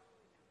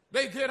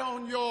 they get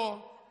on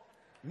your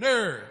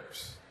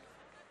nerves.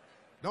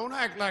 Don't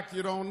act like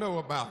you don't know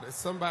about it.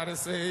 Somebody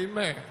say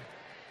amen.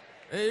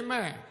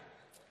 Amen.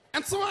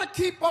 And so I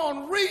keep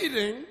on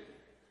reading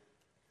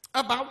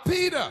about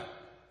Peter.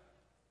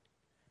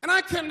 And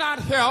I cannot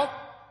help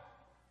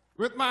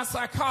with my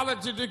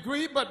psychology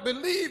degree, but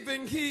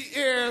believing he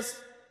is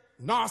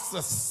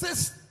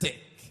narcissistic.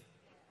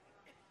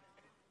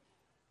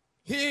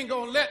 He ain't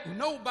gonna let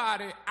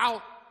nobody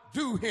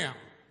outdo him.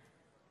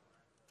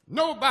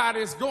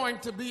 Nobody's going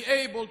to be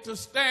able to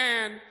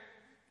stand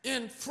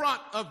in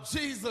front of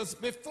Jesus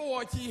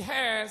before he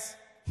has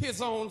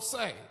his own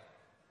say.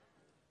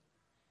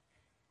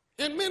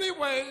 In many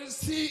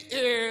ways, he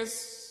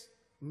is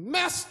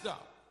messed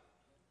up,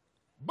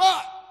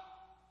 but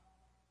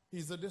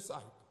he's a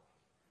disciple.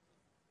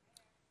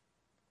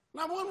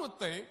 Now, one would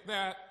think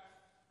that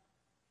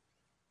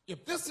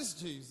if this is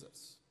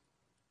Jesus,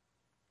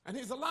 and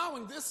he's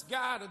allowing this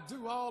guy to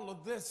do all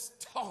of this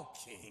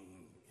talking,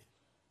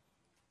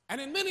 and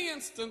in many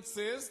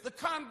instances, the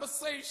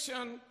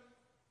conversation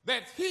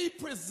that he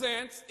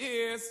presents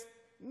is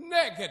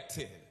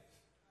negative,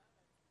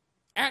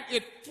 and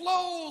it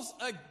flows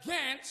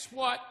against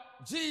what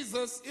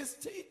Jesus is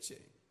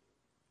teaching.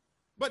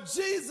 But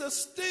Jesus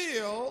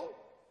still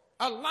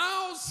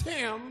allows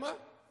him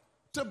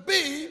to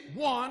be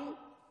one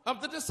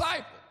of the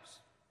disciples.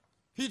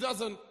 He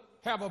doesn't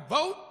have a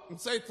vote and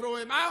say, throw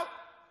him out.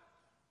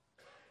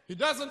 He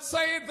doesn't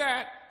say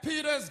that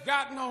Peter's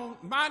gotten on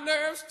my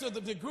nerves to the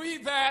degree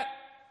that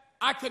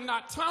I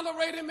cannot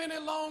tolerate him any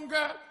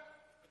longer.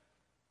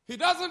 He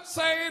doesn't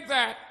say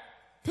that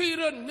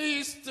Peter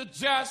needs to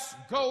just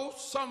go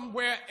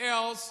somewhere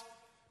else,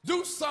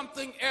 do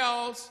something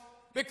else,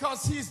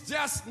 because he's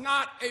just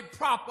not a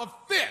proper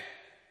fit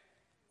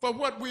for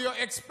what we are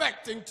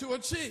expecting to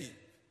achieve.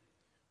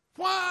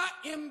 Why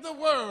in the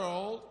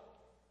world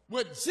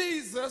would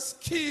Jesus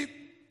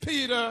keep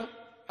Peter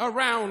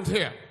around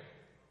him?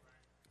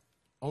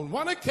 On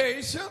one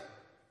occasion,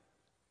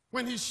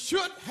 when he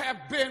should have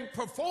been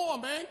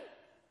performing,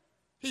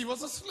 he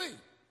was asleep.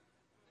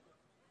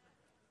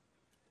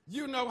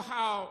 You know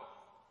how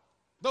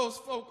those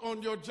folk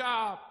on your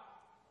job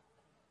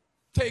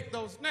take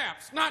those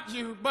naps. Not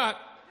you, but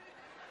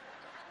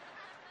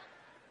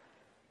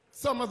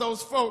some of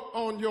those folk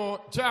on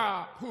your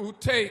job who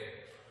take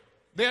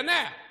their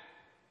nap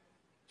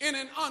in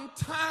an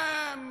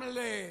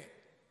untimely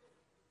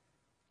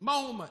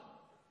moment.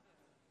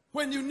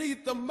 When you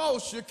need them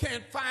most, you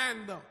can't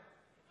find them.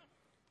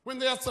 When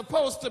they're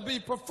supposed to be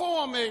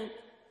performing,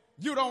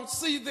 you don't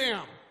see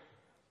them.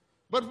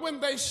 But when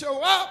they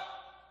show up,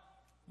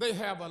 they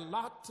have a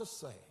lot to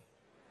say.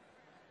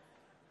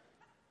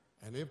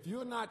 And if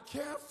you're not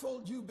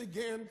careful, you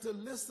begin to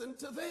listen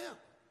to them.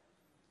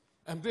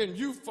 And then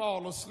you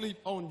fall asleep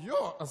on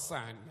your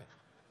assignment.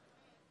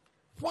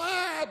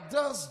 Why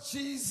does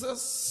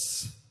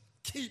Jesus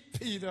keep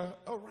Peter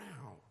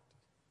around?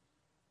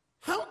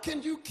 How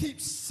can you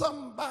keep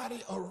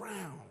somebody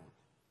around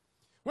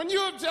when you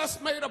have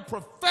just made a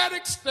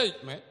prophetic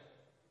statement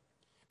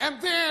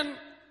and then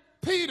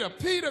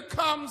Peter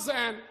comes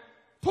and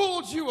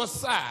pulls you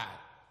aside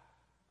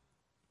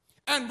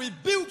and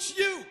rebukes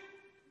you?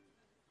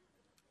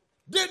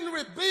 Didn't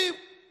rebuke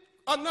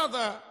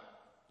another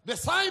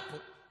disciple,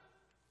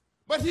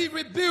 but he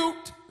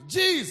rebuked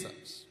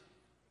Jesus.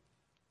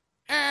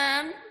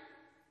 And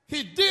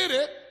he did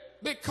it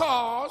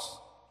because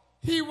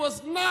he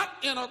was not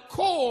in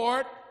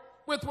accord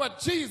with what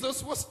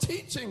Jesus was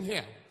teaching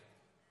him.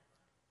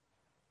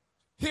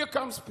 Here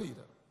comes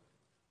Peter,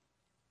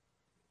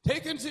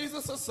 taking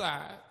Jesus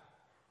aside,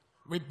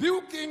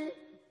 rebuking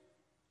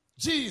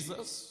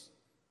Jesus,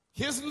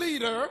 his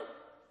leader,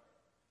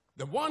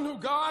 the one who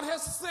God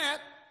has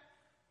sent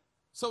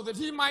so that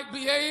he might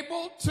be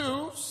able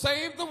to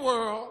save the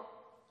world.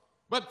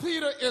 But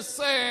Peter is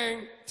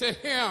saying to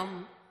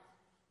him,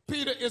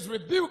 Peter is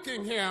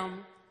rebuking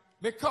him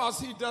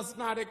because he does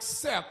not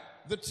accept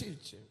the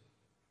teaching.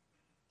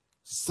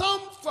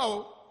 Some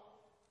folk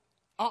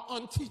are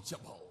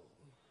unteachable.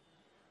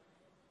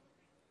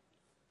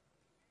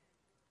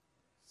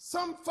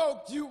 Some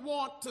folk you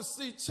want to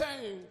see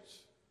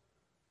change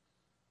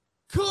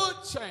could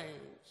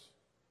change,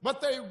 but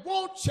they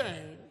won't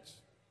change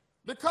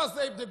because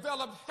they've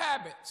developed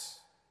habits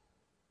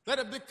that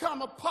have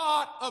become a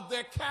part of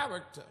their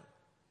character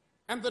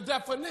and the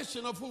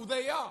definition of who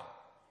they are.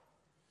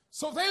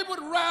 So they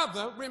would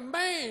rather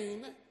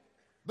remain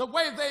the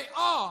way they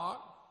are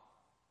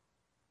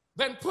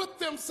than put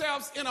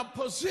themselves in a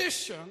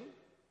position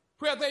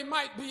where they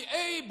might be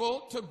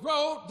able to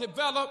grow,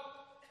 develop,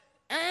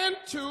 and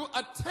to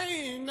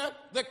attain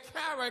the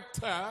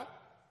character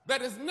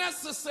that is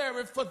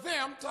necessary for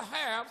them to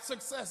have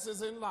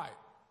successes in life.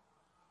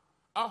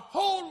 A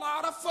whole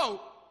lot of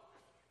folk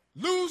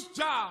lose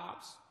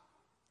jobs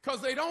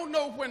because they don't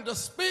know when to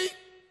speak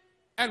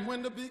and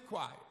when to be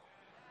quiet.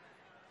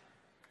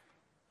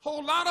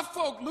 Whole lot of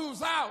folk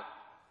lose out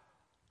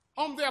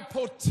on their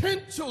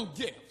potential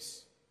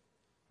gifts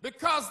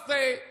because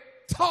they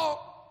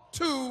talk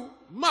too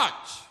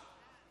much.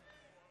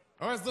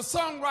 Or as the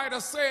songwriter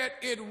said,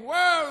 it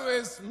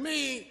worries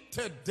me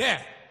to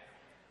death.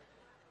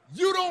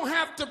 You don't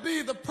have to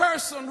be the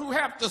person who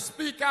have to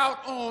speak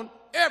out on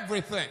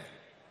everything.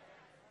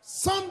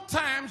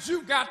 Sometimes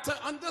you've got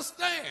to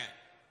understand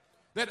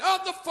that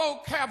other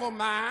folk have a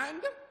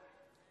mind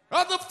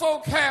Other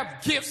folk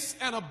have gifts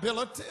and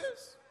abilities.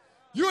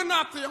 You're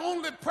not the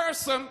only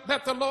person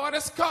that the Lord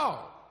has called.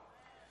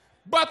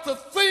 But the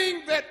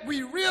thing that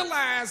we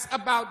realize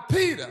about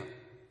Peter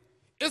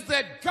is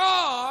that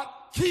God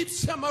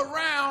keeps him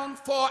around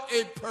for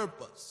a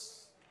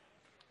purpose.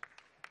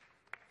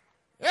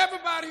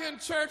 Everybody in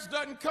church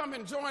doesn't come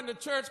and join the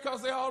church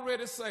because they're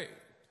already saved.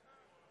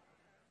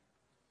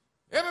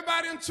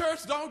 Everybody in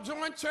church don't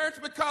join church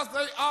because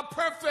they are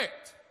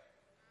perfect.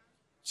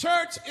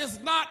 Church is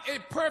not a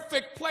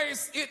perfect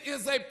place, it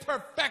is a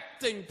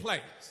perfecting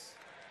place.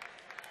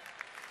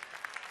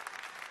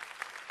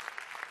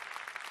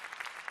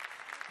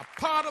 A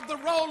part of the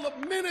role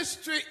of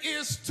ministry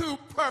is to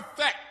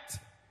perfect,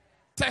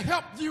 to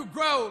help you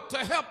grow, to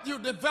help you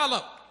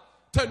develop,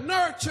 to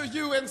nurture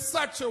you in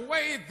such a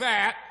way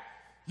that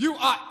you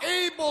are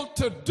able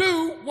to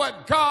do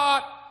what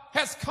God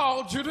has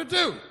called you to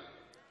do.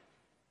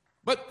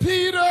 But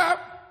Peter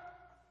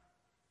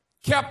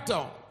kept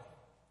on.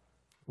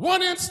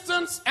 One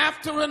instance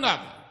after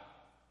another.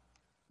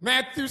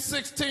 Matthew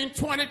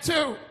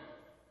 16:22,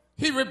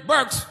 he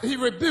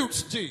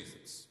rebukes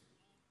Jesus.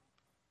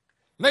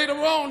 Later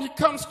on, he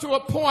comes to a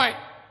point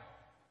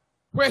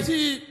where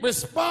he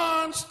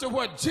responds to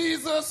what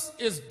Jesus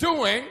is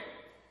doing,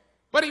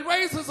 but he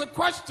raises a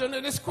question,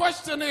 and his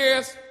question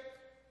is,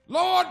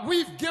 Lord,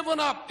 we've given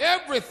up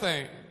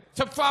everything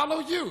to follow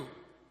you,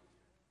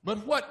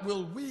 but what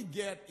will we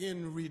get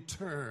in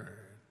return?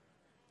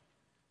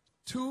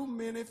 Too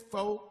many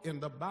folk in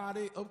the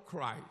body of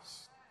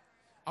Christ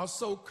are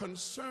so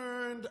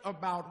concerned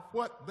about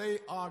what they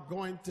are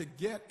going to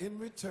get in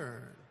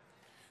return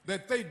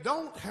that they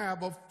don't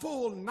have a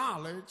full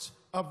knowledge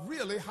of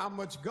really how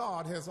much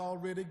God has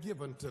already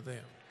given to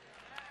them.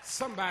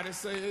 Somebody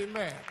say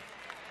amen.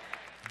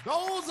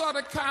 Those are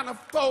the kind of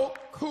folk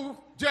who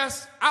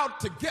just out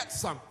to get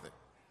something.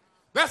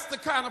 That's the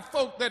kind of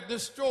folk that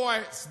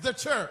destroys the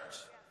church.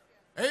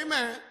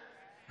 Amen.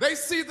 They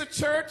see the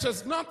church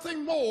as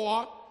nothing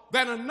more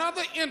than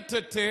another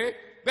entity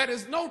that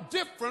is no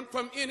different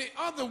from any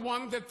other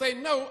one that they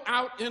know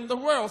out in the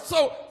world.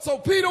 So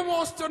Peter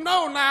wants to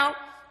know now,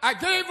 I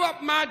gave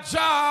up my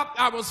job,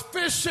 I was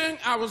fishing,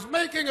 I was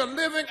making a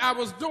living, I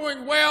was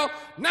doing well.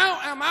 Now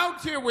I'm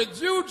out here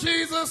with you,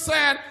 Jesus,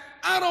 and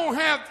I don't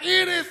have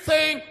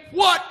anything.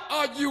 What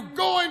are you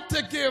going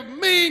to give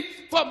me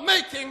for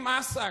making my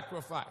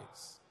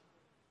sacrifice?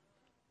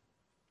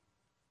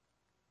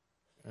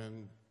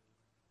 And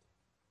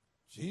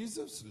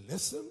Jesus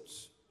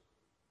listens,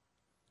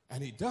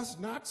 and he does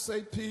not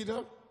say,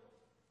 Peter,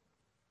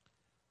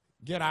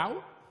 get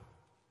out.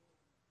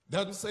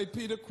 Doesn't say,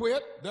 Peter,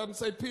 quit. Doesn't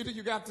say, Peter,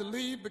 you got to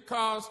leave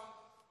because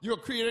you're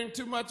creating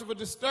too much of a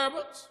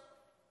disturbance.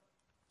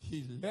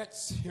 He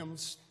lets him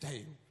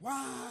stay.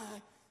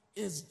 Why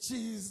is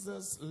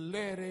Jesus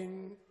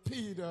letting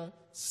Peter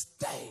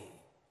stay?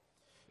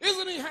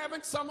 Isn't he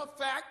having some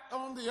effect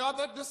on the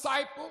other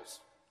disciples?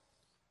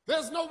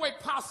 There's no way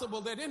possible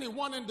that any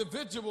one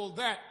individual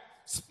that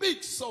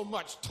speaks so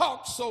much,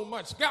 talks so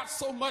much, got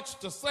so much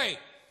to say,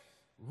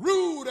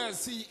 rude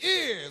as he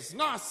is,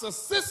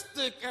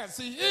 narcissistic as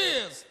he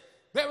is,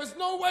 there is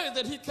no way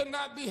that he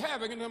cannot be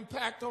having an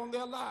impact on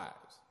their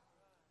lives.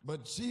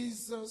 But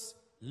Jesus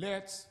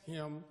lets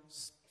him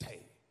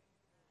stay.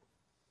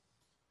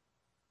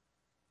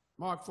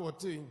 Mark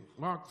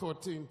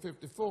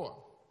 14:54.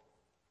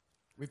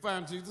 We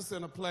find Jesus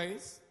in a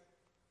place.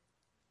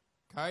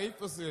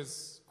 Caiaphas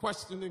is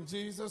questioning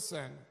Jesus,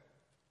 and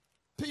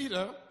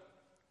Peter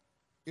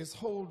is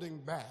holding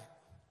back.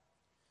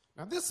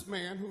 Now, this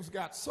man who's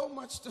got so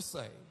much to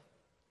say,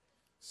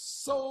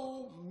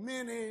 so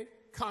many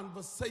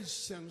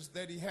conversations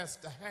that he has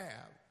to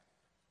have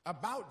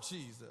about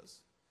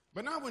Jesus,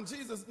 but now when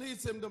Jesus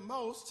needs him the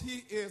most,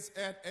 he is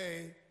at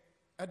a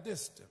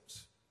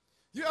distance.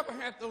 You ever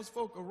had those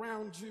folk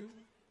around you?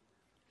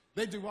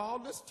 They do all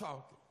this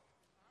talking.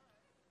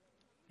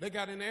 They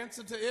got an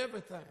answer to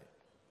everything.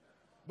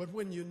 But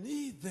when you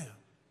need them,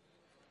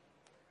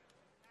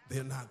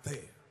 they're not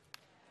there.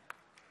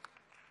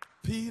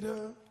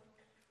 Peter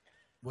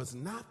was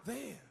not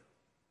there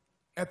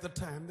at the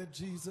time that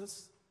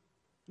Jesus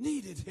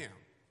needed him.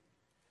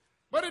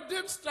 But it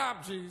didn't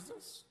stop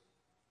Jesus.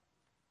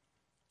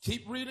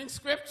 Keep reading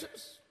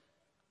scriptures,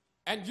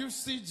 and you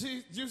see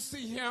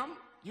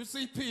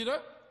Peter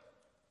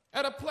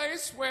at a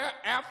place where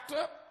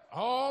after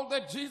all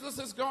that Jesus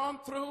has gone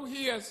through,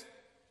 he is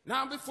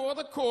now before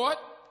the court.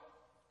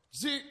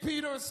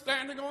 Peter is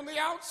standing on the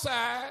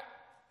outside,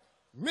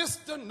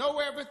 Mr. Know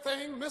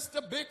Everything,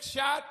 Mr. Big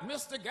Shot,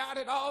 Mr. Got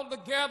It All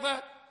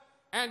Together,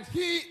 and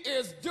he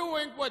is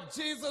doing what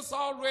Jesus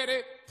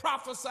already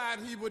prophesied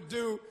he would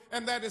do,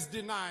 and that is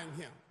denying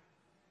him.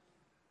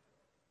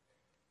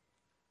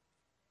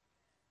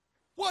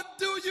 What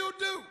do you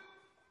do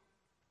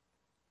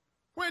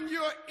when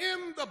you're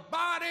in the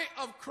body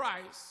of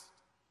Christ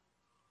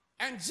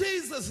and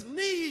Jesus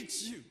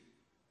needs you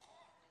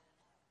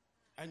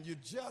and you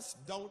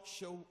just don't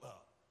show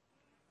up?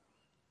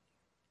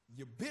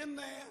 You've been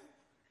there,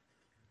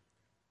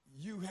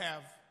 you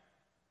have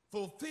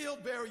fulfilled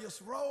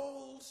various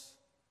roles.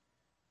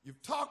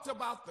 You've talked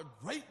about the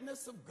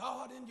greatness of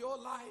God in your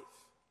life.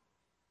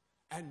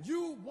 And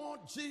you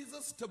want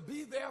Jesus to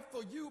be there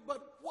for you,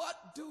 but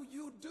what do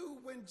you do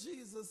when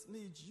Jesus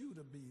needs you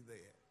to be there?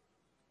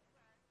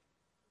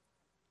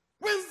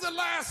 When's the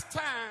last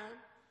time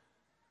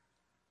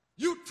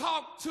you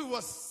talked to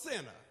a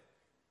sinner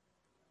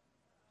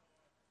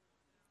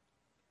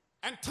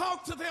and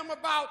talked to them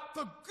about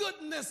the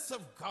goodness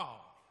of God?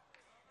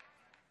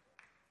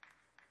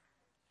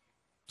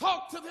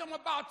 Talk to them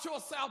about your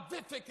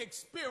salvific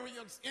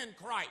experience in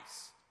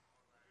Christ,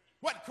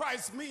 what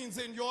Christ means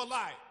in your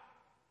life.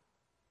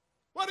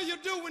 What do you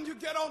do when you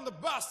get on the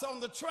bus,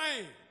 on the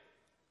train,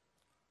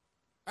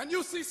 and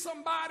you see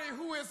somebody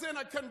who is in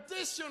a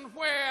condition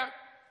where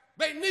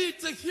they need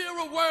to hear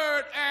a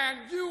word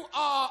and you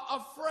are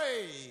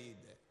afraid?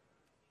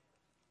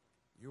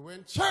 You were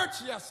in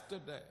church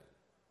yesterday,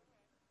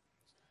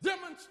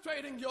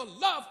 demonstrating your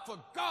love for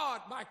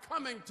God by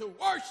coming to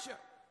worship.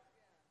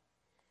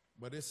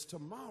 But it's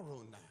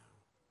tomorrow now.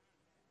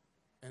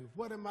 And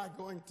what am I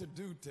going to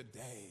do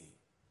today?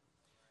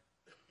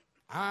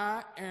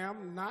 I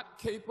am not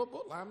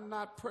capable. I'm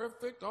not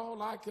perfect.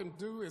 All I can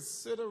do is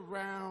sit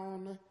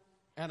around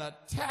and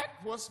attack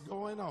what's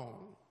going on,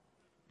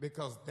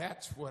 because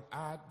that's what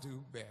I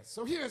do best.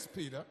 So here's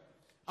Peter.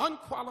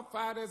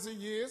 Unqualified as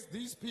he is,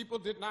 these people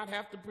did not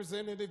have to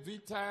present any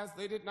vitas.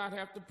 They did not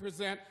have to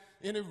present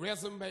any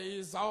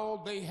resumes. All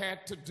they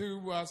had to do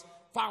was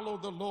follow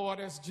the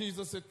Lord as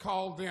Jesus had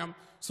called them,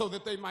 so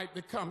that they might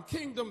become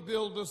kingdom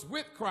builders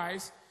with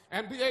Christ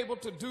and be able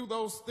to do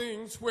those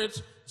things which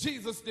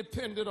Jesus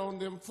depended on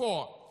them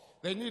for.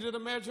 They needed a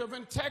measure of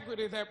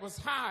integrity that was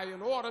high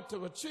in order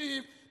to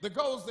achieve the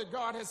goals that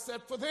God has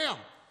set for them.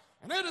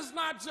 And it is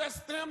not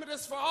just them, it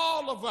is for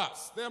all of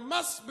us. There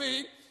must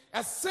be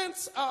a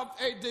sense of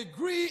a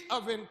degree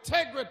of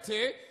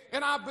integrity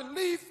in our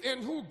belief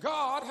in who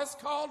God has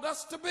called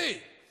us to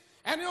be.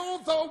 And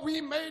although we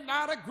may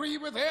not agree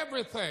with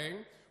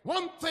everything,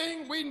 one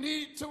thing we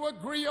need to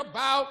agree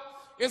about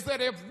is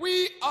that if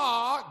we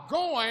are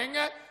going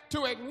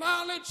to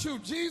acknowledge who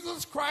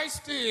Jesus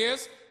Christ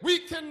is, we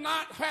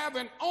cannot have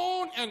an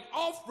on and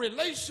off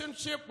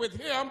relationship with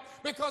him,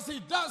 because he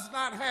does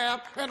not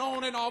have an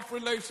on and off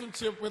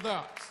relationship with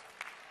us.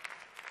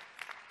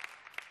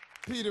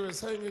 Peter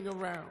is hanging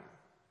around.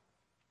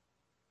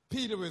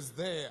 Peter is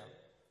there.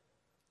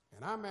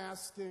 And I'm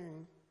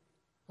asking,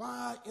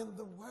 why in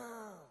the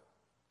world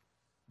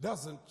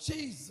doesn't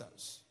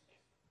Jesus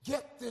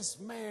get this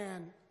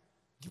man,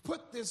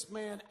 put this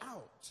man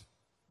out?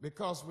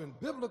 Because when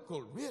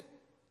biblical writ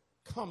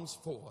comes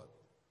forth,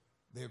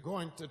 they're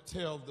going to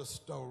tell the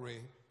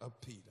story of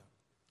Peter.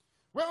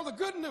 Well, the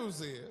good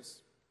news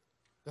is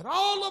that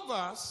all of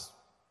us,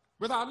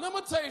 with our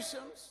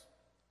limitations,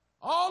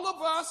 all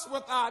of us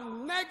with our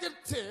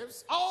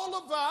negatives, all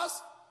of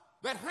us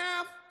that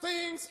have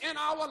things in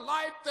our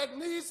life that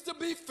needs to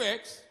be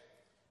fixed,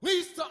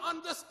 needs to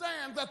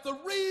understand that the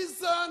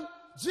reason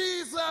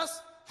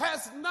Jesus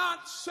has not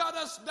shut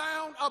us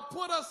down or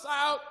put us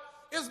out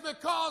is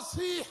because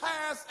he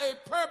has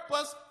a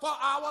purpose for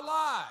our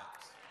lives.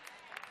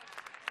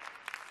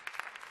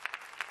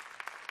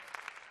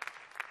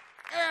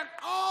 And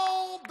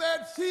all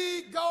that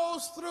he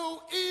goes through,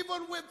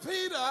 even with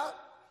Peter,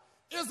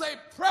 is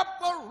a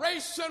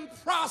preparation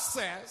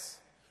process,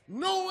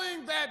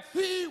 knowing that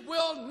he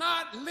will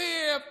not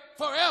live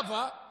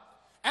forever,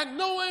 and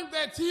knowing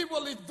that he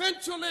will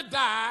eventually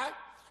die,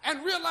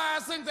 and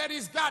realizing that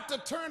he's got to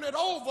turn it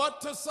over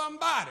to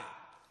somebody.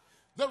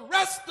 The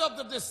rest of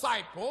the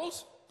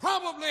disciples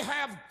probably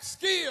have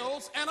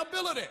skills and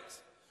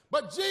abilities,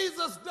 but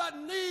Jesus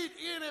doesn't need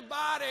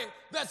anybody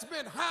that's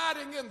been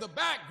hiding in the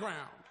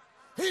background.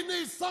 He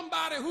needs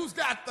somebody who's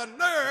got the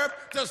nerve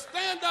to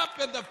stand up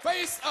in the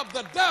face of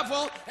the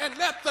devil and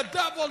let the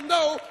devil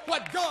know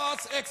what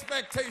God's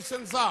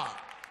expectations are.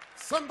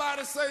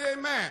 Somebody say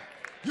amen.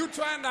 You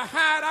trying to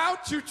hide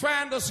out, you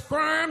trying to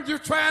squirm, you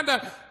trying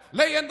to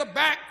lay in the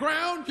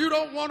background. You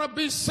don't want to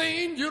be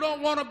seen. You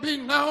don't want to be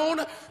known,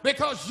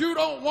 because you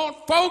don't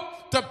want folk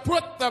to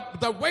put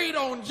the weight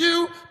on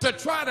you to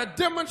try to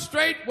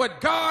demonstrate what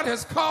God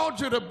has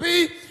called you to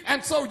be.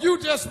 And so you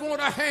just want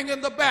to hang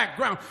in the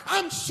background.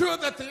 I'm sure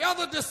that the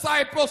other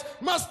disciples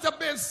must have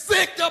been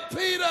sick of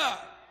Peter.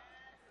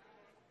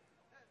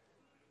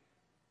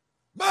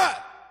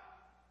 But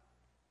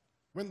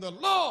when the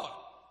Lord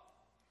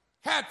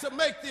had to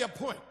make the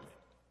appointment,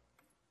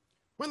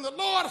 when the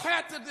Lord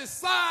had to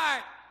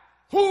decide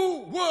who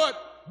would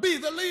be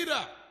the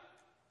leader,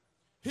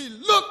 he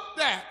looked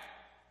at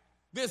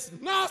this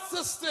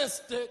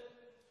narcissistic,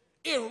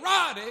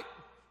 erotic,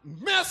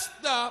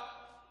 messed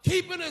up,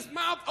 keeping his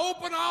mouth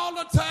open all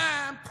the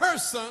time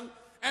person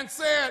and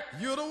said,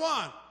 "You're the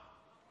one."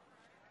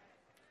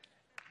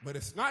 But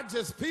it's not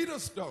just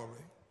Peter's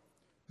story.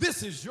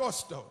 This is your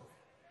story.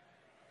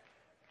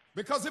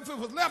 Because if it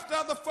was left to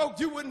other folk,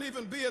 you wouldn't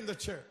even be in the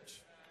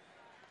church.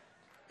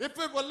 If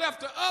it were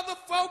left to other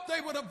folk, they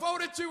would have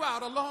voted you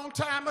out a long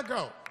time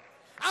ago.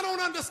 I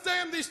don't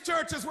understand these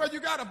churches where you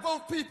got to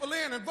vote people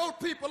in and vote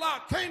people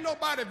out. Can't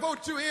nobody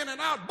vote you in and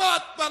out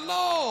but the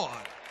Lord.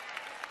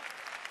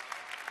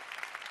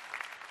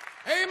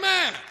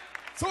 Amen.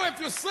 So if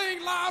you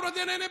sing louder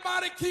than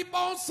anybody, keep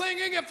on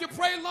singing. If you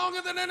pray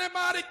longer than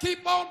anybody,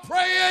 keep on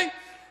praying.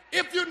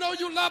 If you know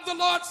you love the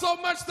Lord so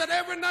much that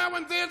every now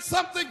and then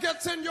something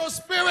gets in your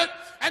spirit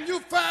and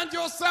you find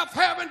yourself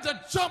having to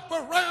jump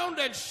around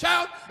and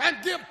shout and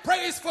give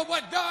praise for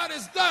what God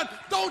has done,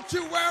 don't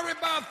you worry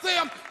about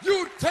them.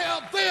 You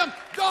tell them,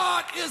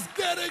 God is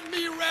getting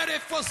me ready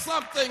for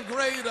something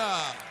greater.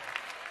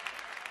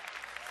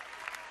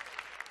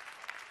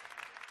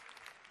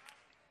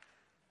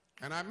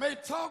 And I may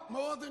talk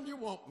more than you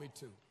want me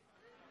to.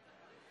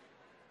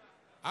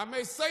 I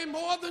may say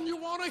more than you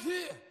want to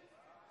hear.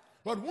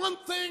 But one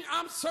thing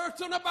I'm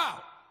certain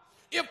about,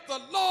 if the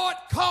Lord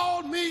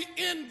called me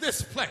in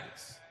this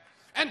place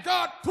and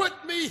God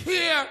put me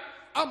here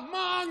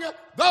among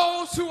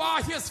those who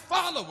are his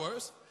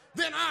followers,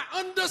 then I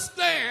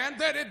understand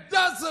that it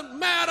doesn't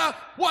matter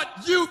what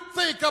you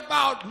think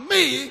about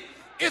me.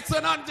 It's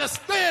an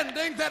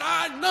understanding that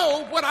I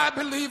know what I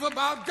believe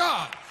about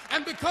God.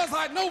 And because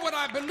I know what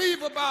I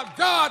believe about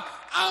God,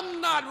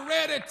 I'm not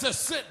ready to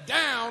sit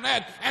down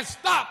and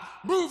stop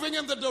moving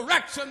in the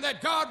direction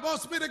that God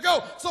wants me to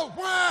go. So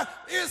why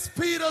is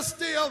Peter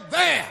still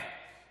there?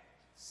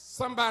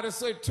 Somebody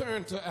say,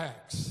 turn to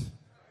Acts.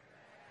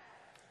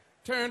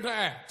 Turn to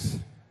Acts.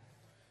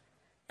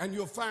 And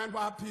you'll find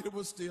why Peter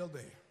was still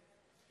there.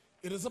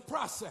 It is a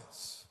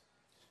process.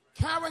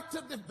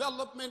 Character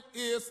development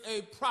is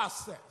a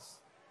process.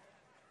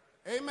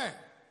 Amen.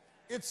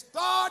 It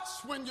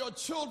starts when your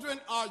children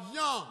are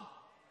young.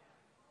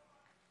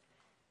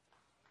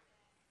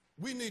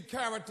 We need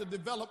character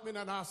development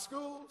in our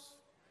schools.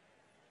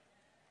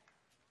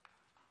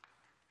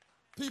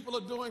 People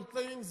are doing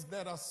things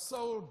that are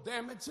so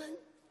damaging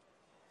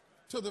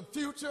to the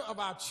future of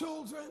our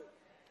children.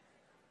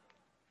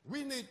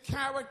 We need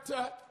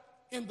character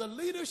in the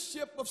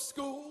leadership of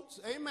schools.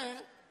 Amen.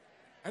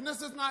 And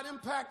this is not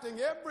impacting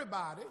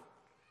everybody,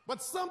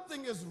 but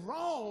something is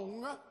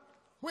wrong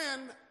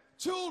when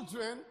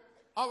children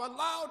are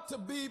allowed to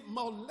be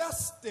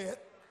molested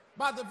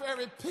by the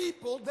very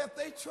people that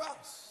they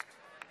trust.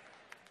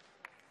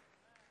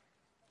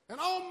 And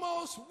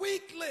almost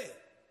weekly,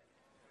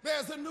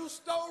 there's a new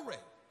story.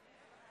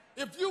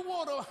 If you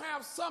want to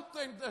have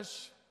something to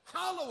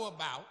hollow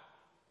about,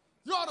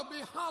 you ought to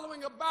be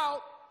hollowing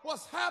about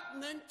what's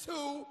happening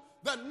to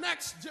the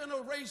next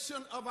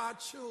generation of our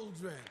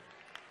children.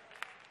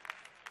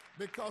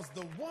 Because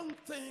the one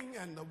thing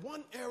and the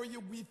one area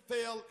we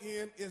fail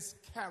in is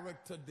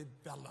character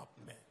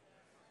development.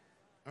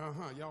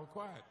 Y'all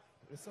quiet.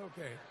 It's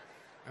okay.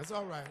 That's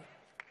all right.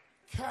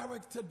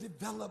 Character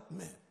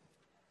development.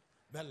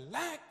 The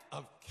lack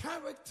of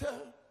character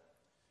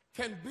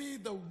can be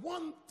the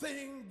one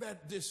thing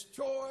that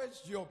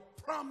destroys your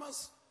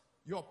promise,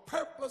 your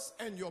purpose,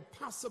 and your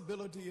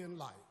possibility in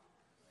life.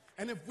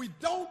 And if we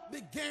don't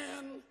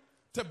begin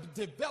to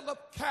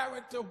develop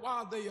character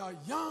while they are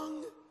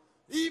young,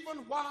 even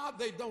while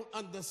they don't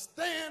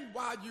understand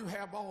why you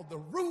have all the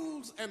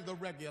rules and the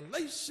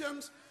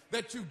regulations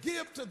that you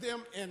give to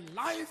them in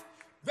life,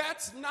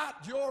 that's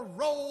not your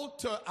role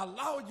to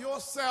allow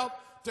yourself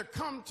to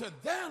come to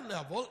their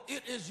level.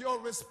 It is your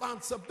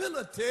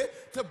responsibility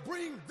to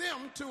bring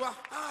them to a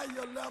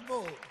higher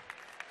level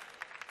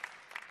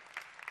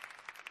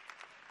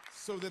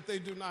so that they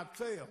do not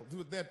fail,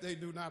 that they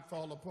do not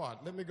fall apart.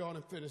 Let me go on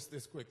and finish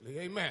this quickly.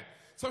 Amen.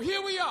 So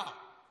here we are.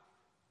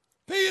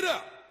 Peter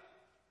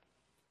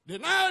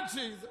denied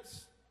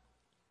Jesus,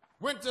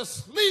 went to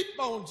sleep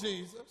on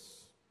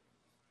Jesus,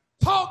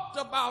 talked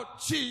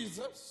about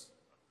Jesus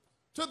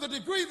to the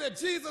degree that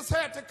Jesus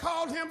had to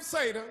call him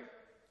Satan.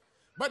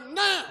 But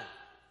now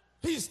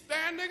he's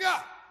standing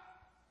up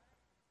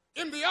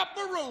in the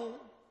upper room,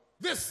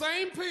 this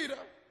same Peter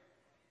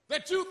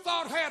that you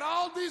thought had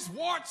all these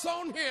warts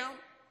on him,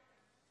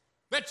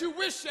 that you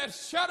wish had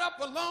shut up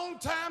a long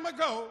time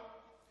ago.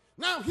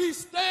 Now he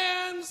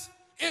stands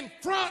in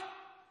front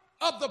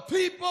of the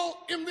people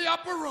in the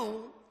upper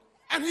room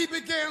and he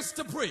begins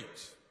to preach.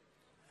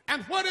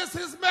 And what is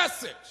his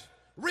message?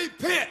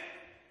 Repent,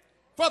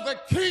 for the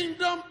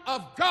kingdom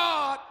of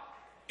God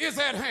is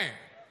at hand.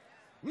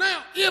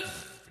 Now,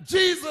 if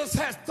Jesus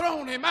has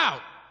thrown him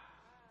out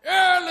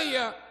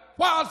earlier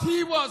while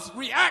he was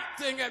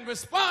reacting and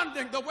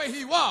responding the way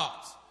he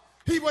was,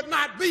 he would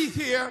not be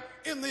here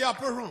in the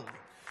upper room.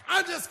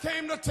 I just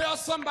came to tell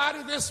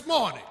somebody this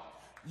morning,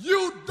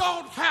 you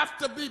don't have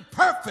to be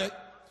perfect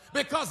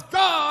because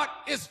God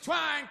is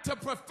trying to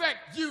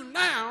perfect you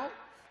now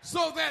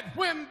so that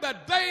when the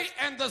day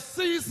and the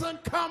season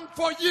come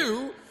for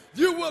you,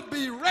 you will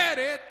be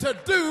ready to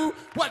do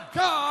what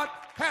God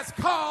has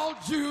called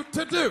you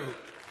to do.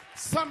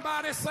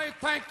 Somebody say,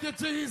 thank you,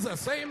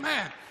 Jesus.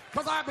 Amen.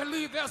 Because I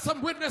believe there's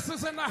some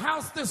witnesses in the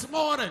house this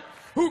morning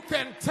who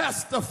can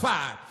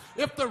testify.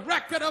 If the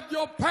record of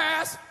your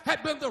past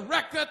had been the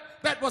record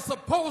that was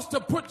supposed to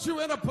put you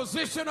in a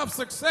position of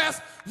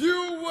success,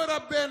 you would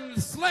have been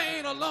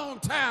slain a long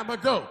time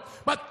ago.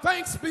 But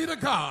thanks be to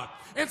God.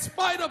 In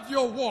spite of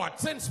your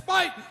warts, in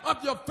spite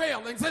of your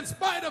failings, in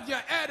spite of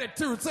your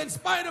attitudes, in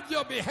spite of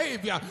your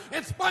behavior,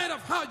 in spite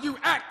of how you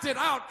acted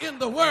out in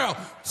the world,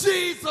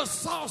 Jesus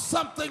saw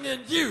something in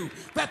you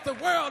that the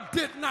world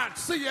did not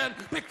see. And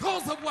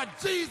because of what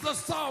Jesus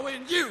saw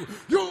in you,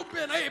 you've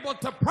been able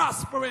to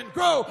prosper and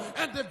grow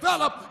and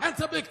develop and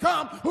to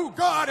become who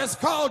God has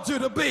called you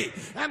to be.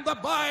 And the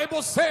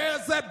Bible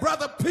says that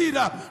Brother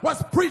Peter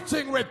was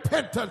preaching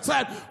repentance.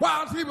 And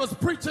while he was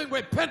preaching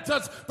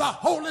repentance, the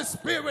Holy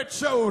Spirit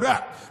showed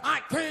up. I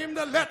came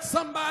to let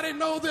somebody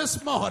know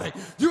this morning,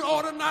 you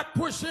ought to not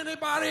push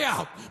anybody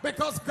out,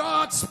 because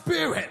God's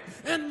Spirit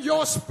in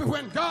your spirit,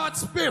 when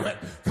God's Spirit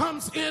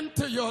comes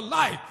into your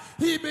life,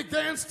 he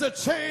begins to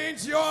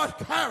change your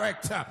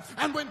character.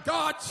 And when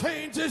God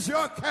changes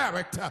your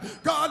character,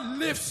 God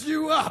lifts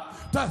you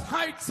up to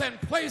heights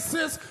and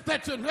places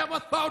that you never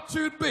thought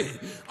you'd be.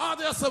 Are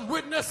there some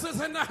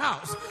witnesses in the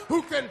house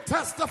who can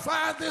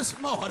testify this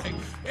morning?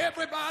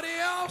 Everybody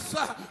else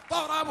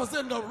thought I was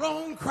in the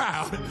wrong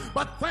crowd,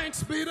 but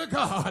thanks be to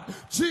God,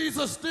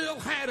 Jesus still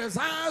had his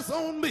eyes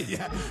on me,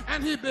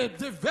 and he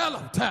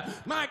developed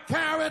my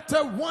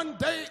character one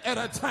day at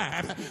a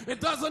time.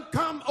 It doesn't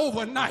come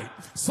overnight.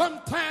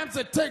 Sometimes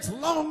it takes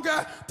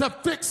longer to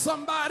fix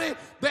somebody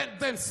than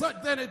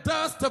it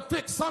does to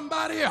fix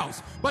somebody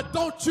else. But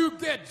don't you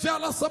get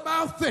jealous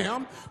about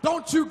them.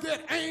 Don't you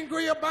get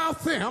angry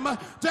about them.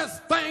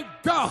 Just thank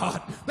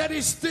God that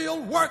he's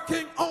still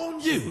working on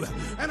you.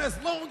 And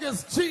as long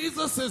as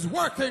Jesus is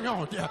working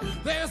on you,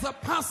 there's a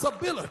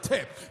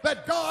possibility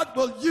that God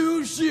will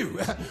use you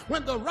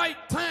when the right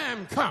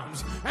time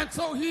comes. And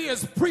so he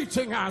is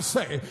preaching, I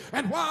say.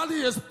 And while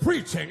he is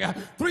preaching,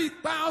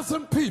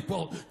 3,000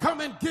 people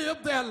come and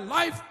give their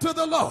life to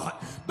the Lord.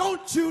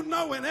 Don't you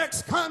know an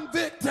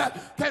ex-convict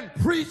can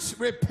preach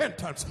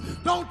repentance?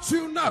 Don't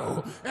you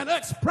know an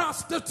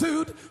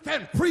ex-prostitute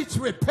can preach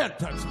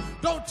repentance?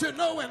 Don't you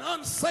know an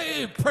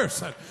unsaved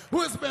person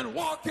who has been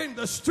walking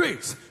the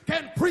streets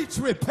can preach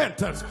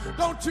repentance?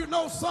 Don't you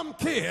know some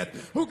kid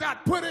who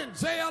got put in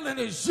jail in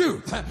his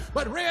youth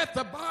but read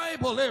the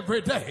Bible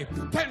every day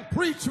can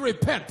preach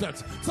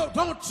repentance? So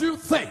don't you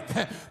think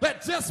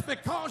that just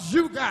because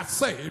you got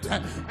saved,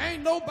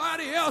 ain't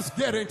nobody else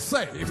getting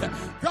saved.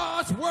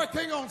 God's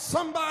working on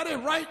somebody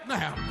right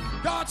now.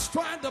 God's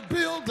trying to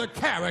build the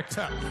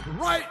character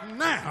right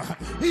now.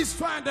 He's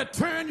trying to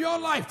turn your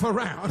life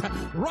around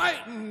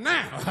right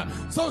now.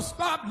 So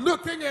stop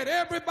looking at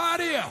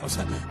everybody else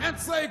and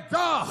say,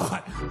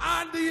 God,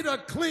 I need a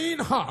clean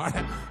heart.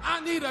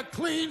 I need a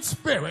clean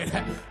spirit.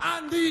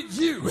 I need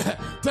you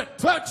to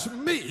touch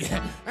me.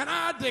 And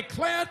I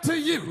declare to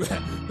you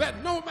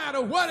that no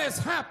matter what has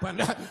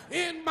happened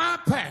in my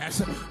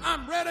past,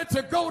 I'm ready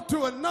to go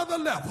to another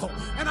level,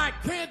 and I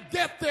can't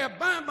get there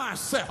by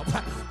myself.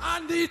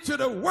 I need you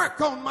to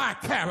work on my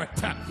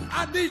character.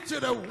 I need you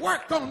to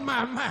work on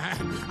my mind.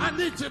 I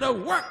need you to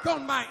work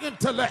on my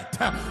intellect.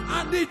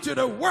 I need you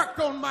to work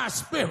on my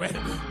spirit.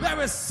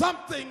 There is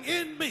something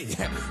in me,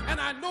 and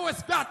I know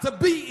it's got to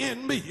be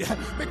in me,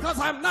 because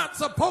I'm not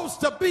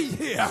supposed to be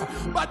here,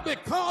 but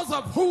because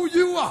of who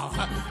you are,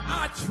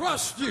 I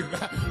trust you.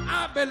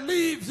 I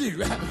believe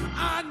you.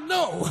 I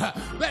know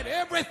that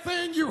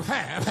everything you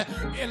have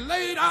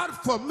laid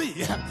out for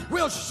me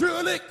will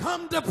surely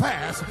come to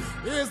pass.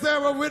 Is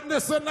there a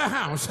witness in the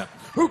house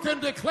who can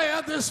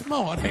declare this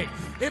morning,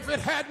 if it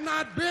had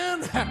not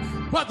been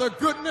for the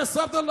goodness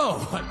of the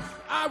Lord,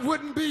 I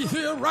wouldn't be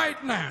here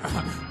right now.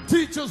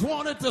 Teachers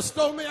wanted to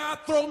throw me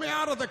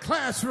out of the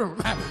classroom.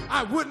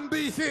 I wouldn't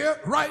be here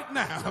right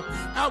now.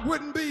 I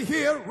wouldn't be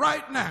here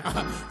right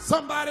now.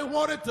 Somebody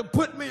wanted to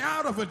put me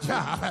out of a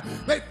job.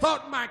 They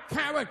thought my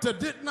character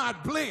did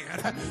not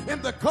blend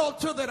in the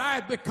culture that I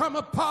had become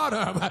a part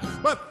of.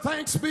 But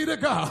thanks be to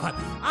God,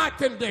 I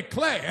can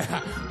declare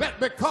that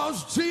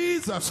because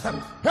Jesus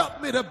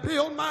helped me to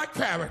build my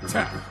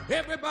character,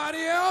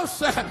 everybody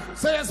else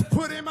says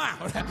put him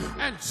out,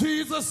 and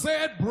Jesus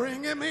said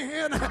bring him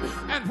in.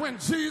 And when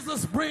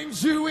Jesus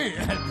brings you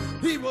in,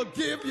 he will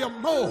give you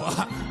more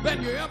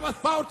than you ever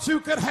thought you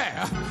could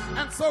have.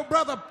 And so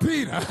Brother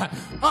Peter,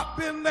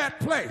 up in that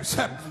place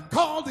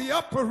called the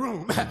upper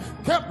room,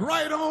 kept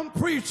right on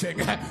preaching.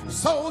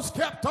 Souls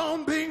kept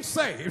on being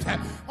saved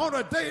on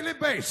a daily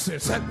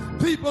basis.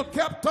 People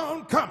kept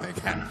on coming,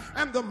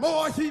 and the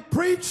more he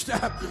preached,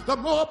 the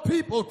more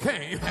people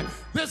came.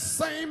 This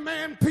same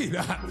man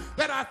Peter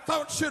that I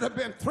thought should have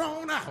been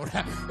thrown out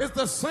is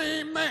the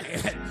same man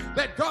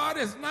that God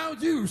is now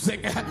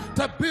using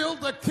to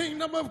build the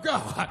kingdom of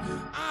God.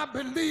 I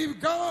believe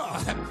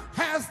God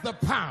has the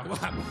power.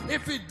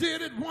 If he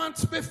did it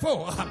once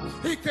before,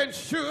 he can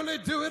surely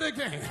do it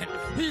again.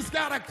 He's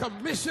got a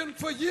commission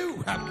for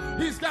you.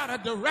 He's got a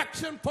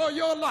direction for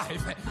your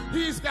life.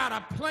 He's got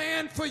a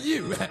plan for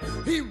you.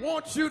 He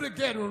wants you to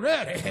get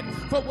ready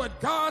for what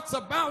God's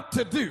about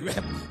to do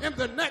in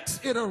the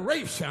next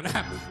iteration,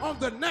 on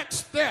the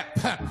next step,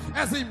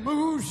 as he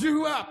moves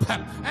you up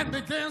and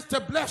begins to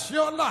bless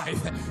your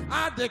life.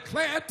 I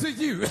declare to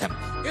you,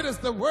 it is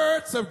the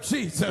words of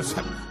Jesus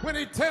when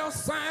he tells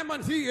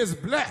Simon he is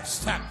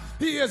blessed.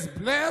 He is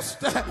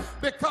blessed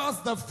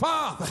because the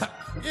Father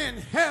in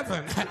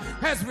heaven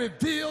has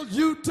revealed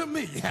you to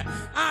me.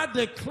 I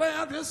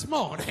declare this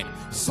morning,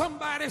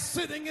 somebody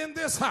sitting in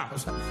this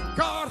house,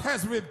 God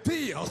has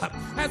revealed,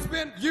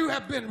 you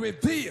have been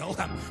revealed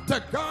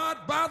to God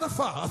by the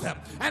Father.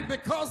 And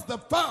because the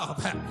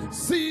Father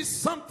sees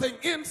something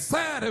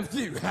inside of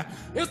you,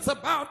 it's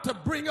about to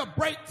bring a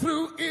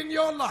breakthrough in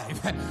your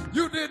life.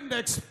 You didn't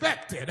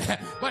expect it,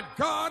 but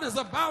God is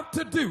about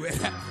to do it.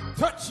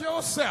 Touch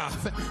yourself.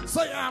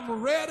 Say,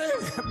 I'm ready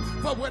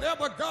for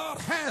whatever God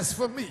has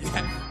for me.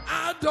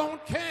 I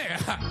don't care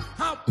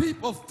how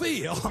people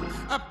feel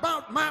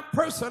about my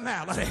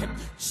personality.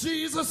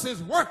 Jesus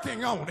is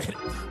working on it.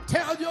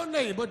 Tell your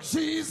neighbor,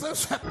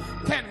 Jesus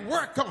can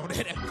work on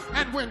it.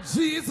 And when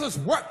Jesus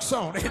works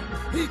on it,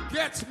 he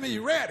gets me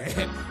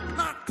ready,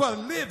 not for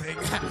living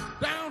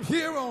down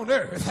here on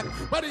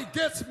earth, but he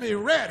gets me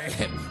ready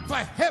for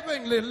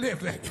heavenly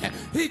living.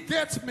 He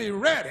gets me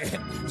ready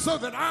so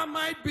that I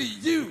might be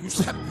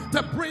used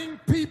to bring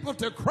people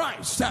to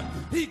Christ.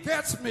 He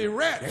gets me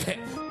ready.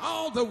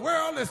 All the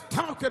world is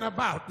talking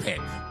about me,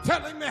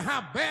 telling me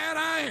how bad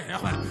I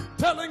am,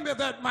 telling me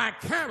that my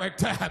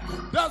character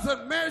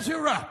doesn't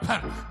measure up.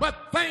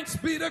 But thanks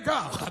be to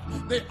God,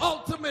 the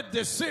ultimate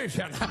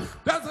decision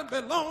doesn't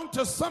belong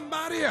to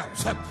somebody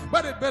else,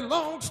 but it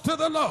belongs to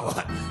the Lord.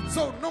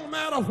 So no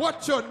matter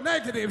what your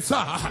negatives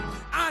are,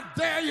 I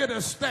dare you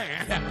to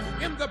stand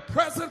in the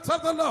presence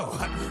of the Lord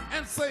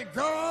and say,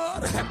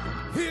 God,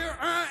 here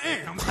I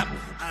am.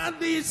 I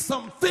need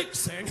some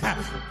fixing.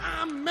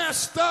 I'm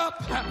messed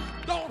up.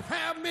 Don't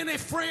have many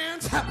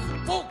friends.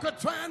 Folk are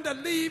trying to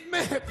leave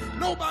me.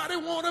 Nobody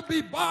want to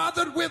be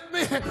bothered with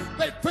me.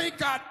 They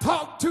think I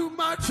talk too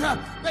much.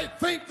 They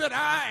think that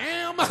I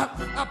am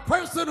a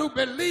person who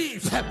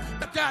believes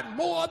that got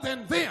more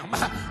than them,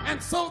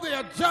 and so they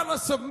are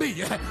jealous of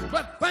me.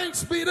 But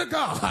thanks be to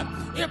God,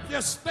 if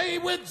you stay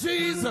with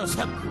Jesus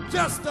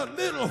just a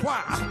little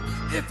while,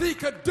 if he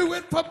could do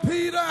it for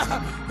Peter,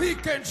 he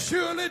can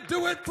surely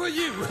do it for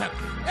you.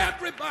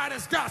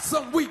 Everybody's got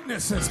some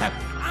weaknesses.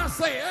 I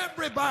say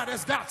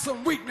everybody's got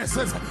some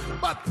weaknesses,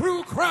 but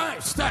through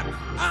Christ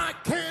I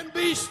can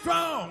be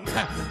strong.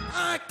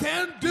 I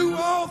can do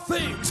all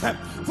things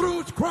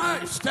through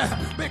Christ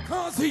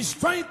because he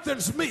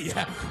strengthens me.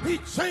 He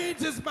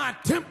changes my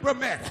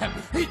temperament.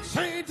 He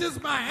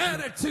changes my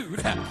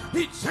attitude.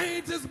 He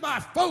changes my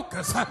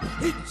focus.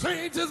 He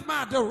changes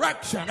my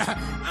direction.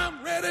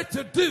 I'm ready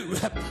to do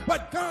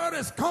what God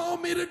has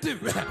called me to do.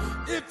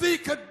 If he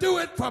could do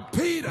it for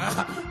Peter,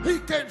 he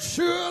can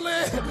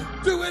surely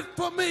do it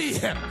for me.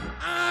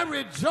 I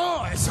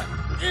rejoice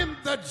in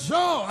the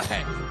joy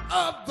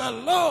of the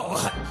Lord,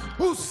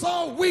 who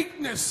saw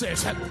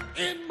weaknesses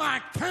in my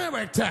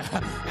character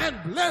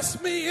and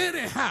blessed me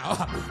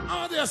anyhow.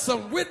 Are there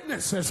some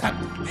witnesses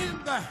in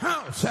the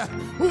house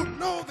who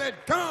know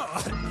that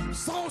God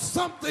saw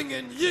something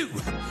in you?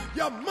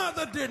 Your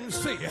mother didn't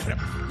see it.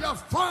 Your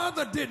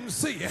father didn't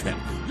see it.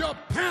 Your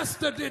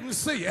pastor didn't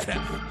see it.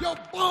 Your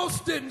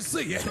boss didn't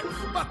see it.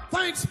 But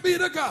thanks be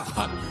to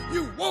God,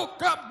 you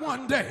woke up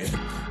one day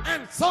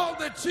and saw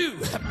that you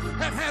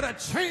had had a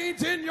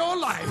change in your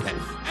life,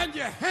 and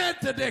you had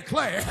to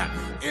declare,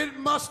 it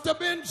must have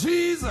been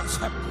Jesus.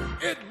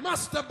 It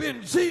must have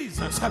been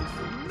Jesus.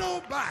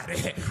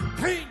 Nobody,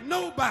 can't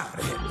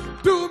nobody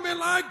do me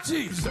like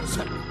Jesus.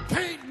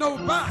 Can't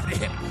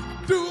nobody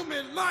do me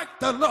like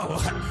the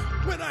Lord.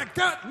 When I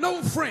got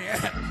no friend,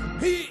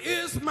 he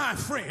is my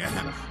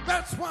friend.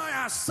 That's why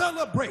I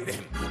celebrate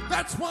him.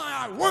 That's why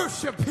I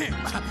worship him.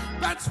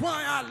 That's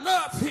why I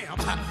love him.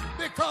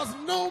 Because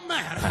no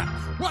matter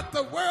what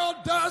the world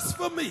does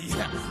for me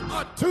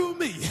or to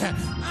me,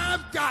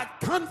 I've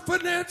got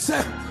confidence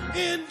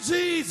in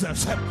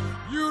Jesus.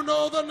 You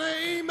know the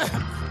name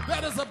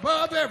that is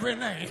above every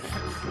name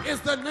is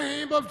the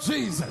name of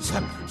Jesus.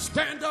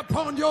 Stand up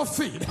on your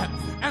feet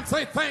and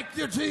say, thank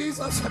you,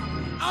 Jesus.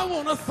 I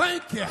want to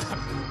thank you.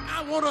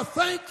 I want to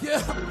thank you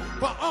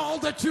for all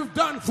that you've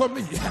done for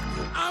me.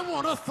 I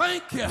want to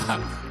thank you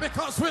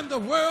because when the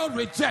world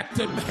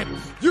rejected me,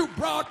 you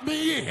brought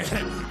me in.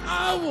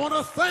 I want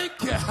to thank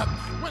you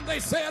when they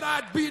said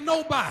I'd be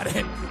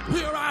nobody,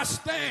 here I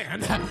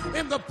stand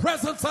in the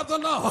presence of the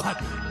Lord.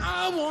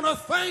 I want to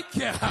thank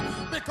you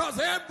because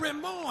every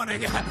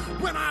morning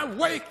when I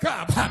wake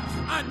up,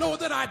 I know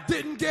that I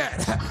didn't get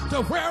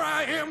to where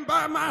I am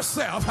by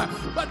myself,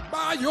 but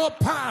by your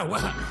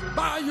power,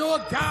 by your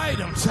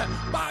guidance,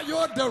 by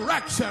your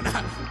direction,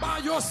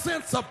 by your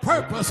sense of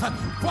purpose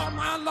for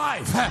my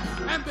life.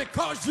 And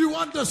because you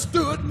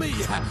understood me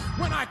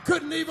when I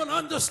couldn't even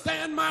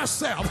understand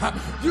myself,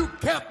 you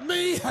kept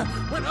me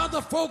when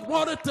other folk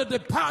wanted to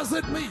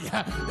deposit me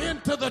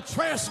into the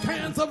trash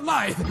cans of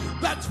life.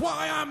 That's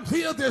why I'm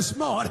here this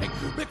morning,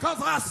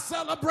 because I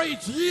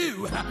celebrate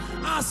you.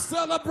 I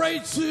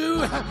celebrate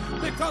you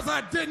because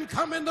I didn't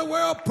come in the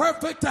world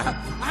perfect. I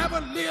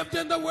haven't lived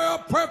in the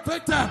world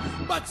perfect,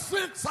 but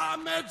since I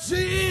met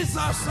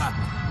Jesus,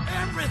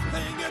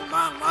 everything in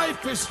my life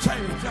has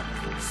changed.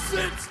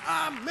 Since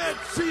I met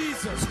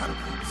Jesus,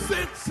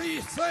 since he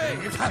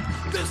saved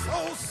this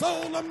whole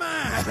soul of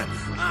mine,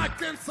 I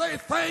can say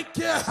thank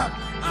you.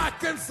 I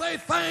can say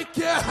thank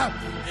you.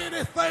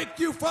 Any thank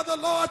you for the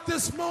Lord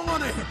this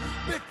morning,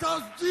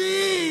 because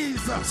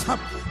Jesus,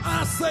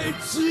 I say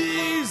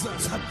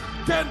Jesus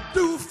can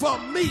do for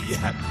me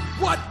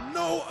what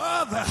no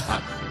other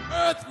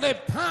earthly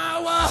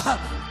power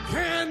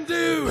can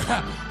do.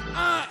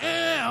 I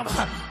am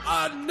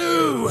a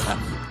new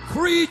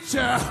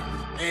creature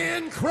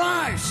in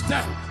Christ.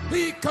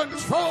 He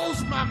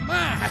controls my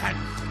mind.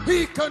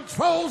 He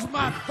controls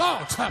my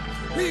thoughts.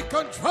 He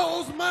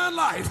controls my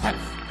life.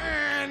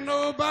 And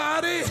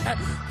nobody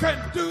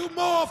can do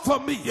more for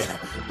me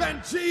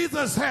than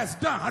Jesus has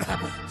done.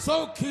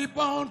 So keep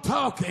on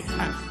talking.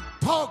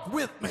 Talk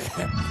with me.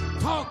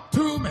 Talk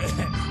to me.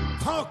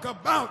 Talk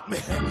about me.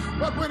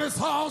 But when it's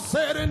all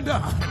said and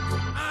done,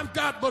 I've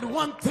got but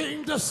one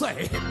thing to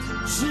say.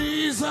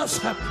 Jesus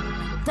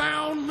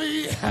found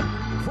me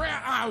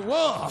where I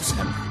was,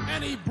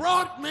 and he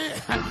brought me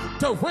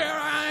to where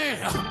I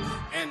am.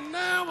 And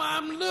now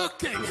I'm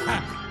looking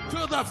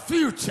to the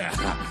future.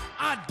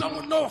 I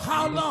don't know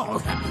how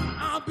long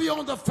I'll be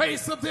on the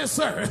face of this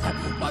earth,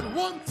 but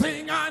one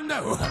thing I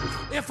know,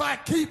 if I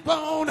keep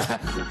on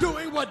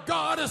doing what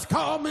God has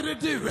called me to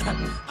do,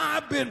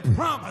 I've been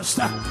promised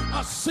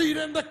a seat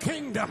in the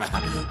kingdom.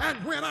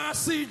 And when I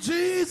see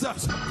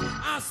Jesus,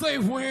 I say,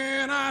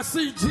 when I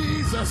see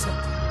Jesus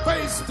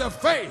face to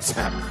face,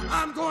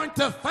 I'm going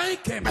to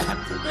thank him,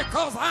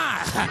 because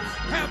I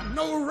have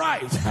no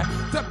right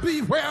to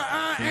be where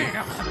I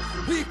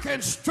am. He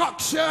can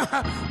structure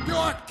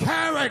your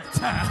character.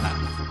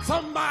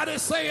 Somebody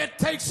say it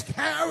takes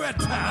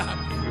character,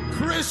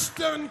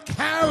 Christian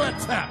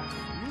character.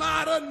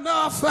 Not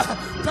enough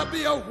to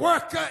be a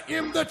worker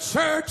in the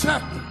church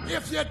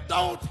if you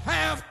don't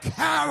have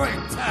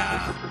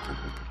character.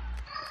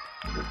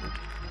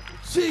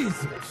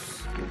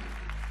 Jesus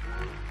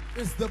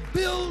is the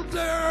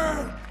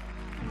builder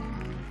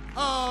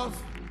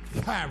of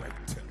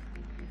character.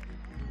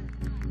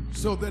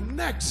 So the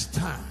next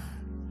time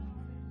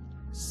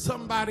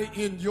somebody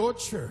in your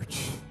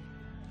church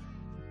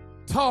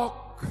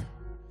talk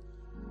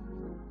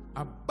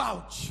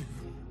about you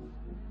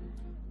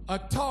or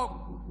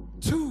talk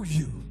to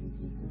you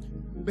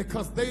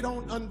because they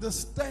don't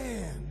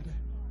understand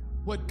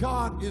what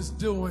God is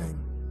doing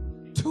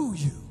to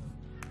you,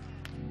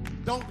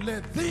 don't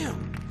let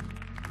them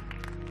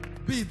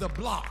be the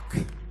block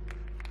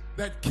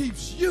that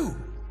keeps you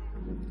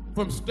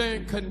from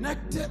staying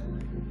connected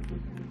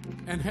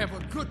and have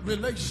a good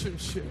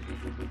relationship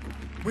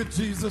with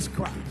Jesus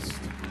Christ.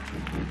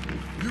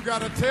 You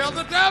got to tell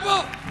the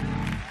devil,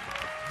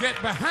 get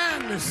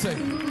behind me,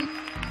 Satan.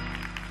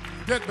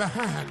 Get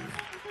behind me.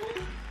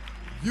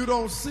 You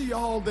don't see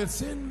all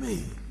that's in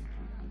me,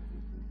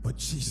 but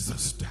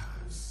Jesus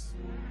does.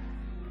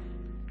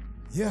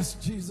 Yes,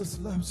 Jesus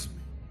loves me.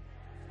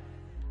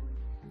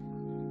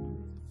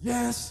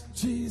 Yes,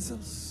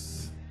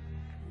 Jesus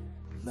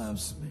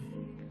loves me.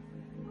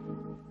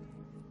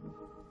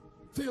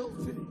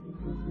 Filthy,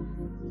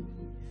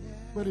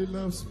 but he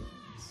loves me.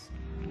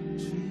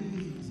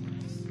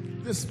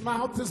 This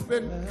mouth has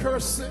been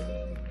cursing,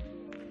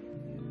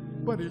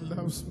 but he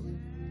loves me.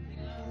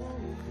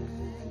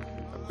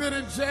 I've been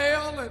in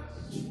jail and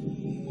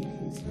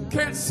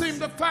can't seem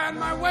to find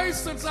my way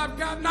since I've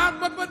gotten out,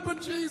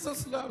 but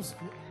Jesus loves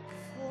me.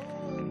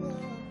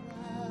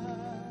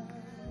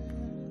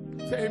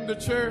 Came to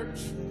church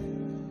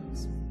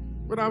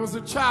when I was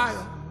a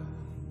child,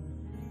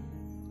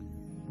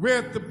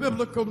 read the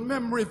biblical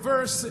memory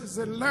verses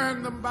and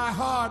learned them by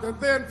heart and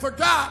then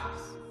forgot.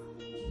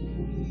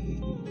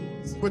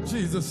 But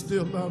Jesus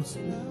still loves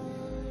me.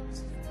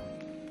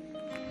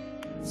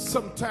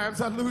 Sometimes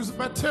I lose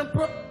my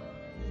temper.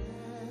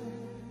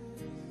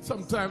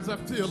 Sometimes I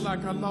feel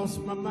like I lost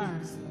my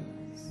mind.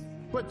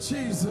 But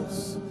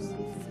Jesus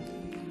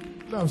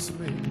loves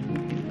me.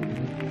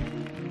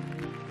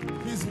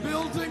 He's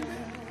building me.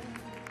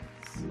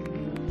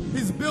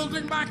 He's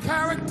building my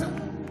character.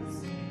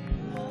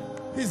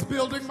 He's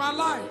building my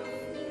life.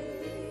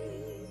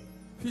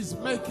 He's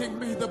making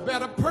me the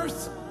better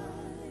person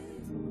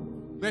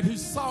that he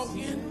saw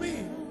in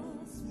me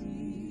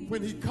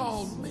when he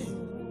called me.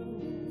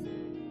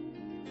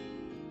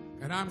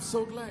 And I'm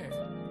so glad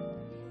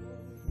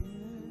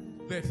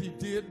that he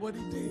did what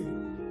he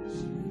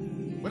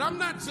did. But I'm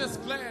not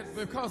just glad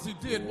because he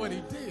did what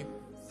he did,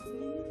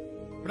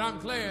 but I'm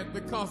glad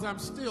because I'm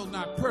still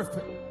not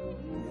perfect.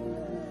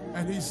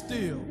 And he's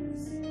still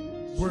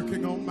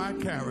working on my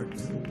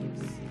character.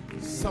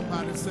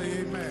 Somebody say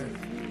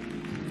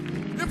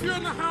amen. If you're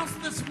in the house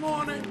this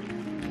morning,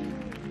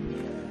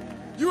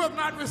 you have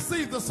not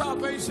received the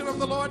salvation of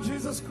the Lord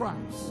Jesus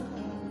Christ.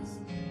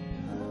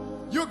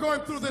 You're going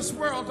through this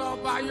world all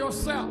by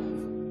yourself.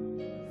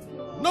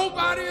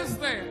 Nobody is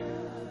there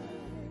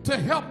to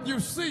help you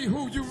see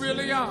who you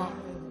really are.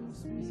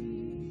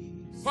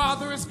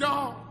 Father is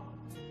gone.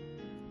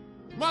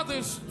 Mother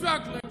is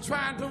struggling,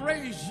 trying to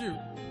raise you.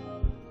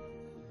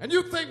 And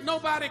you think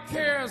nobody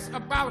cares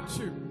about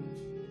you.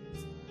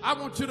 I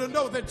want you to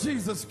know that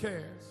Jesus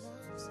cares.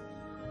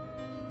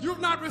 You've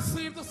not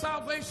received the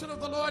salvation of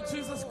the Lord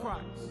Jesus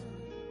Christ.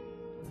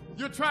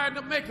 You're trying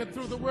to make it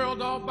through the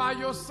world all by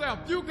yourself.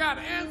 You got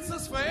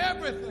answers for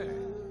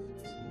everything,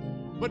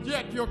 but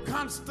yet you're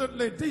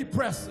constantly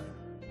depressing.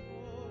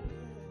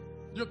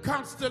 You're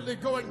constantly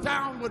going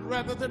downward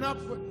rather than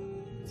upward.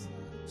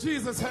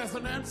 Jesus has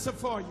an answer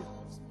for you.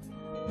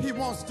 He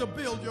wants to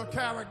build your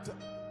character.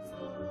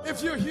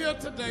 If you're here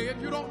today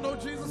and you don't know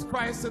Jesus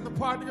Christ and the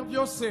pardoning of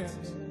your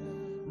sins,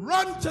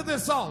 run to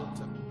this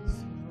altar.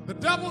 The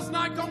devil's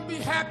not going to be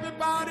happy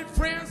about it.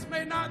 Friends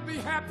may not be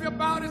happy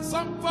about it.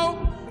 Some folk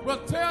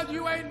will tell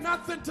you ain't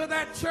nothing to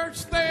that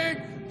church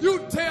thing. You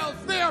tell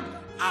them,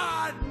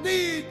 I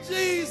need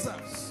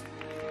Jesus.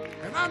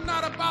 And I'm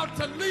not about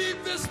to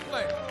leave this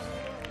place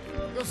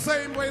the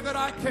same way that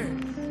I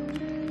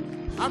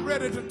came. I'm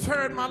ready to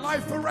turn my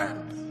life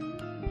around.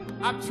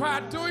 I've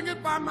tried doing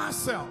it by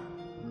myself,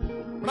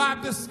 but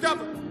I've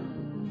discovered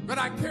that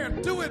I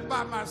can't do it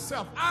by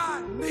myself.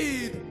 I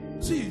need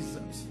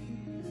Jesus.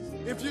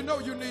 If you know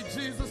you need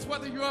Jesus,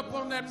 whether you're up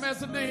on that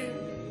mezzanine,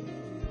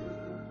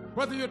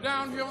 whether you're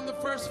down here on the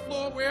first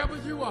floor, wherever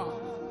you are,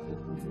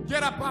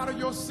 get up out of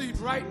your seat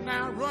right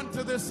now, run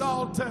to this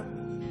altar,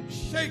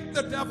 shake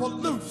the devil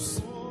loose.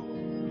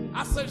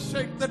 I say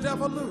shake the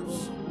devil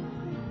loose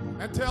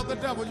and tell the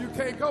devil you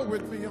can't go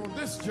with me on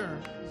this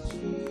journey.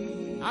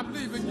 I'm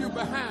leaving you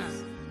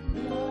behind.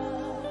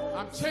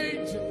 I'm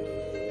changing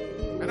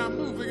and I'm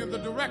moving in the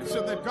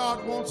direction that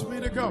God wants me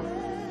to go.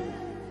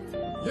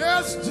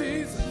 Yes,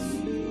 Jesus.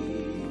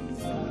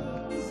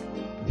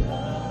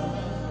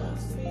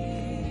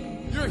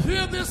 You're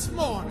here this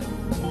morning.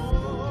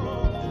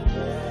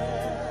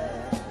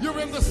 You're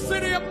in the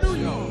city of New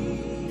York.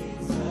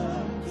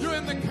 You're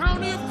in the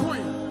county of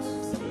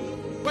Queens.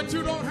 But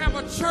you don't have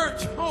a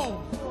church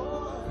home.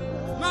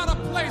 Not a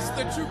place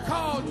that you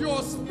call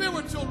your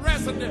spiritual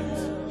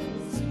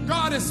residence.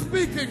 God is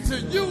speaking to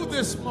you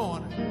this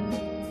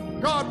morning.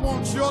 God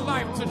wants your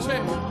life to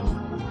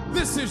change.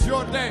 This is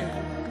your day.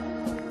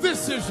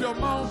 This is your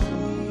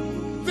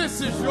moment.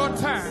 This is your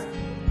time.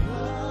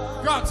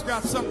 God's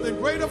got something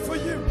greater for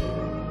you.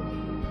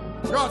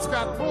 God's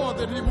got more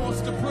that he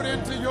wants to put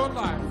into your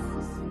life.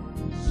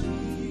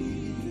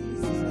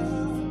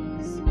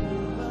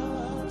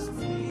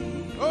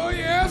 Oh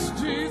yes,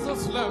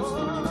 Jesus loves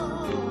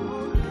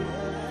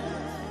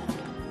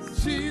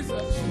you.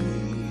 Jesus.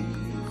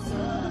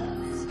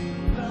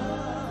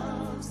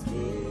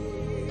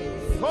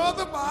 For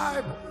the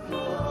Bible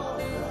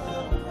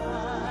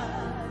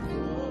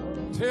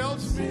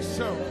tells me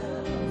so.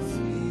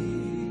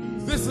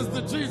 This is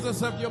the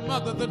Jesus of your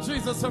mother, the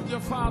Jesus of your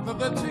father,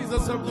 the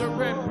Jesus of your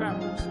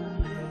grandparents.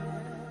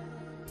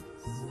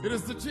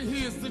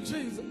 He is the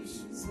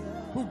Jesus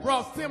who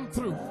brought them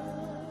through.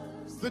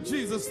 The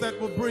Jesus that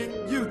will bring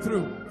you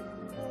through.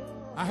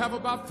 I have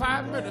about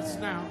 5 minutes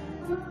now.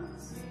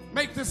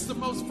 Make this the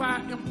most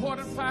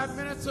important 5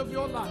 minutes of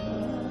your life.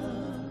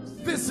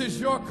 This is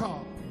your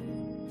call.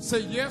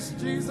 Say, yes,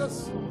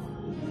 Jesus,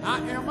 I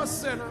am a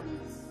sinner,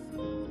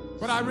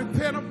 but I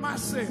repent of my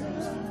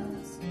sins.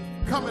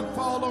 Come and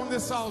fall on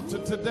this altar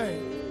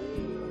today.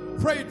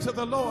 Pray to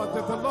the Lord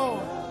that the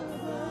Lord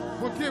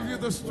will give you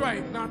the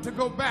strength not to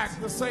go back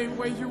the same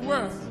way you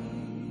were,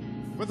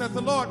 but that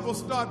the Lord will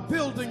start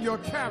building your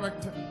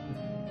character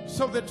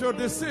so that your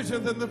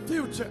decisions in the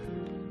future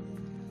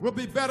will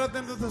be better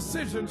than the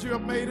decisions you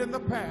have made in the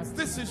past.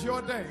 This is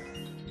your day.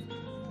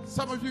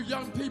 Some of you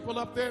young people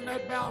up there in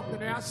that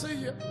balcony, I see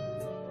you.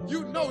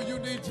 You know you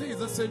need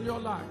Jesus in your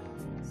life.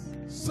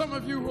 Some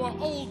of you who are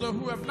older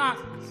who have not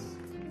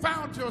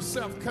found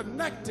yourself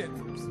connected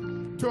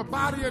to a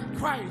body in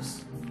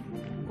Christ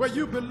where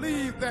you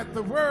believe that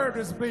the word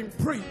is being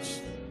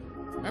preached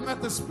and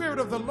that the Spirit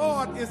of the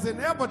Lord is in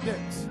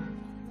evidence.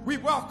 We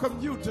welcome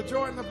you to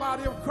join the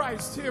body of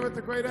Christ here at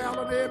the great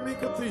A.M.E.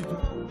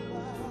 Cathedral.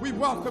 We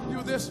welcome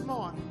you this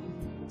morning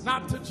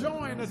not to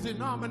join a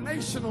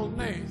denominational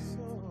name,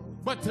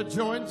 but to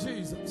join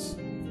Jesus.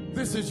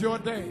 This is your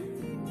day.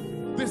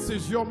 This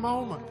is your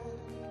moment.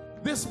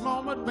 This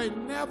moment may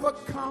never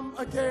come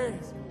again.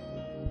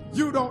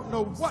 You don't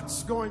know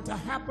what's going to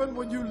happen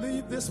when you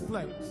leave this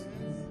place.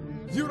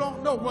 You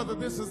don't know whether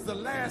this is the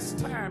last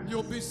time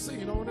you'll be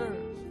seen on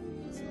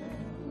earth.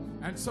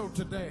 And so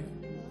today,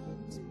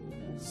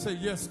 say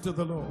yes to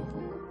the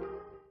Lord.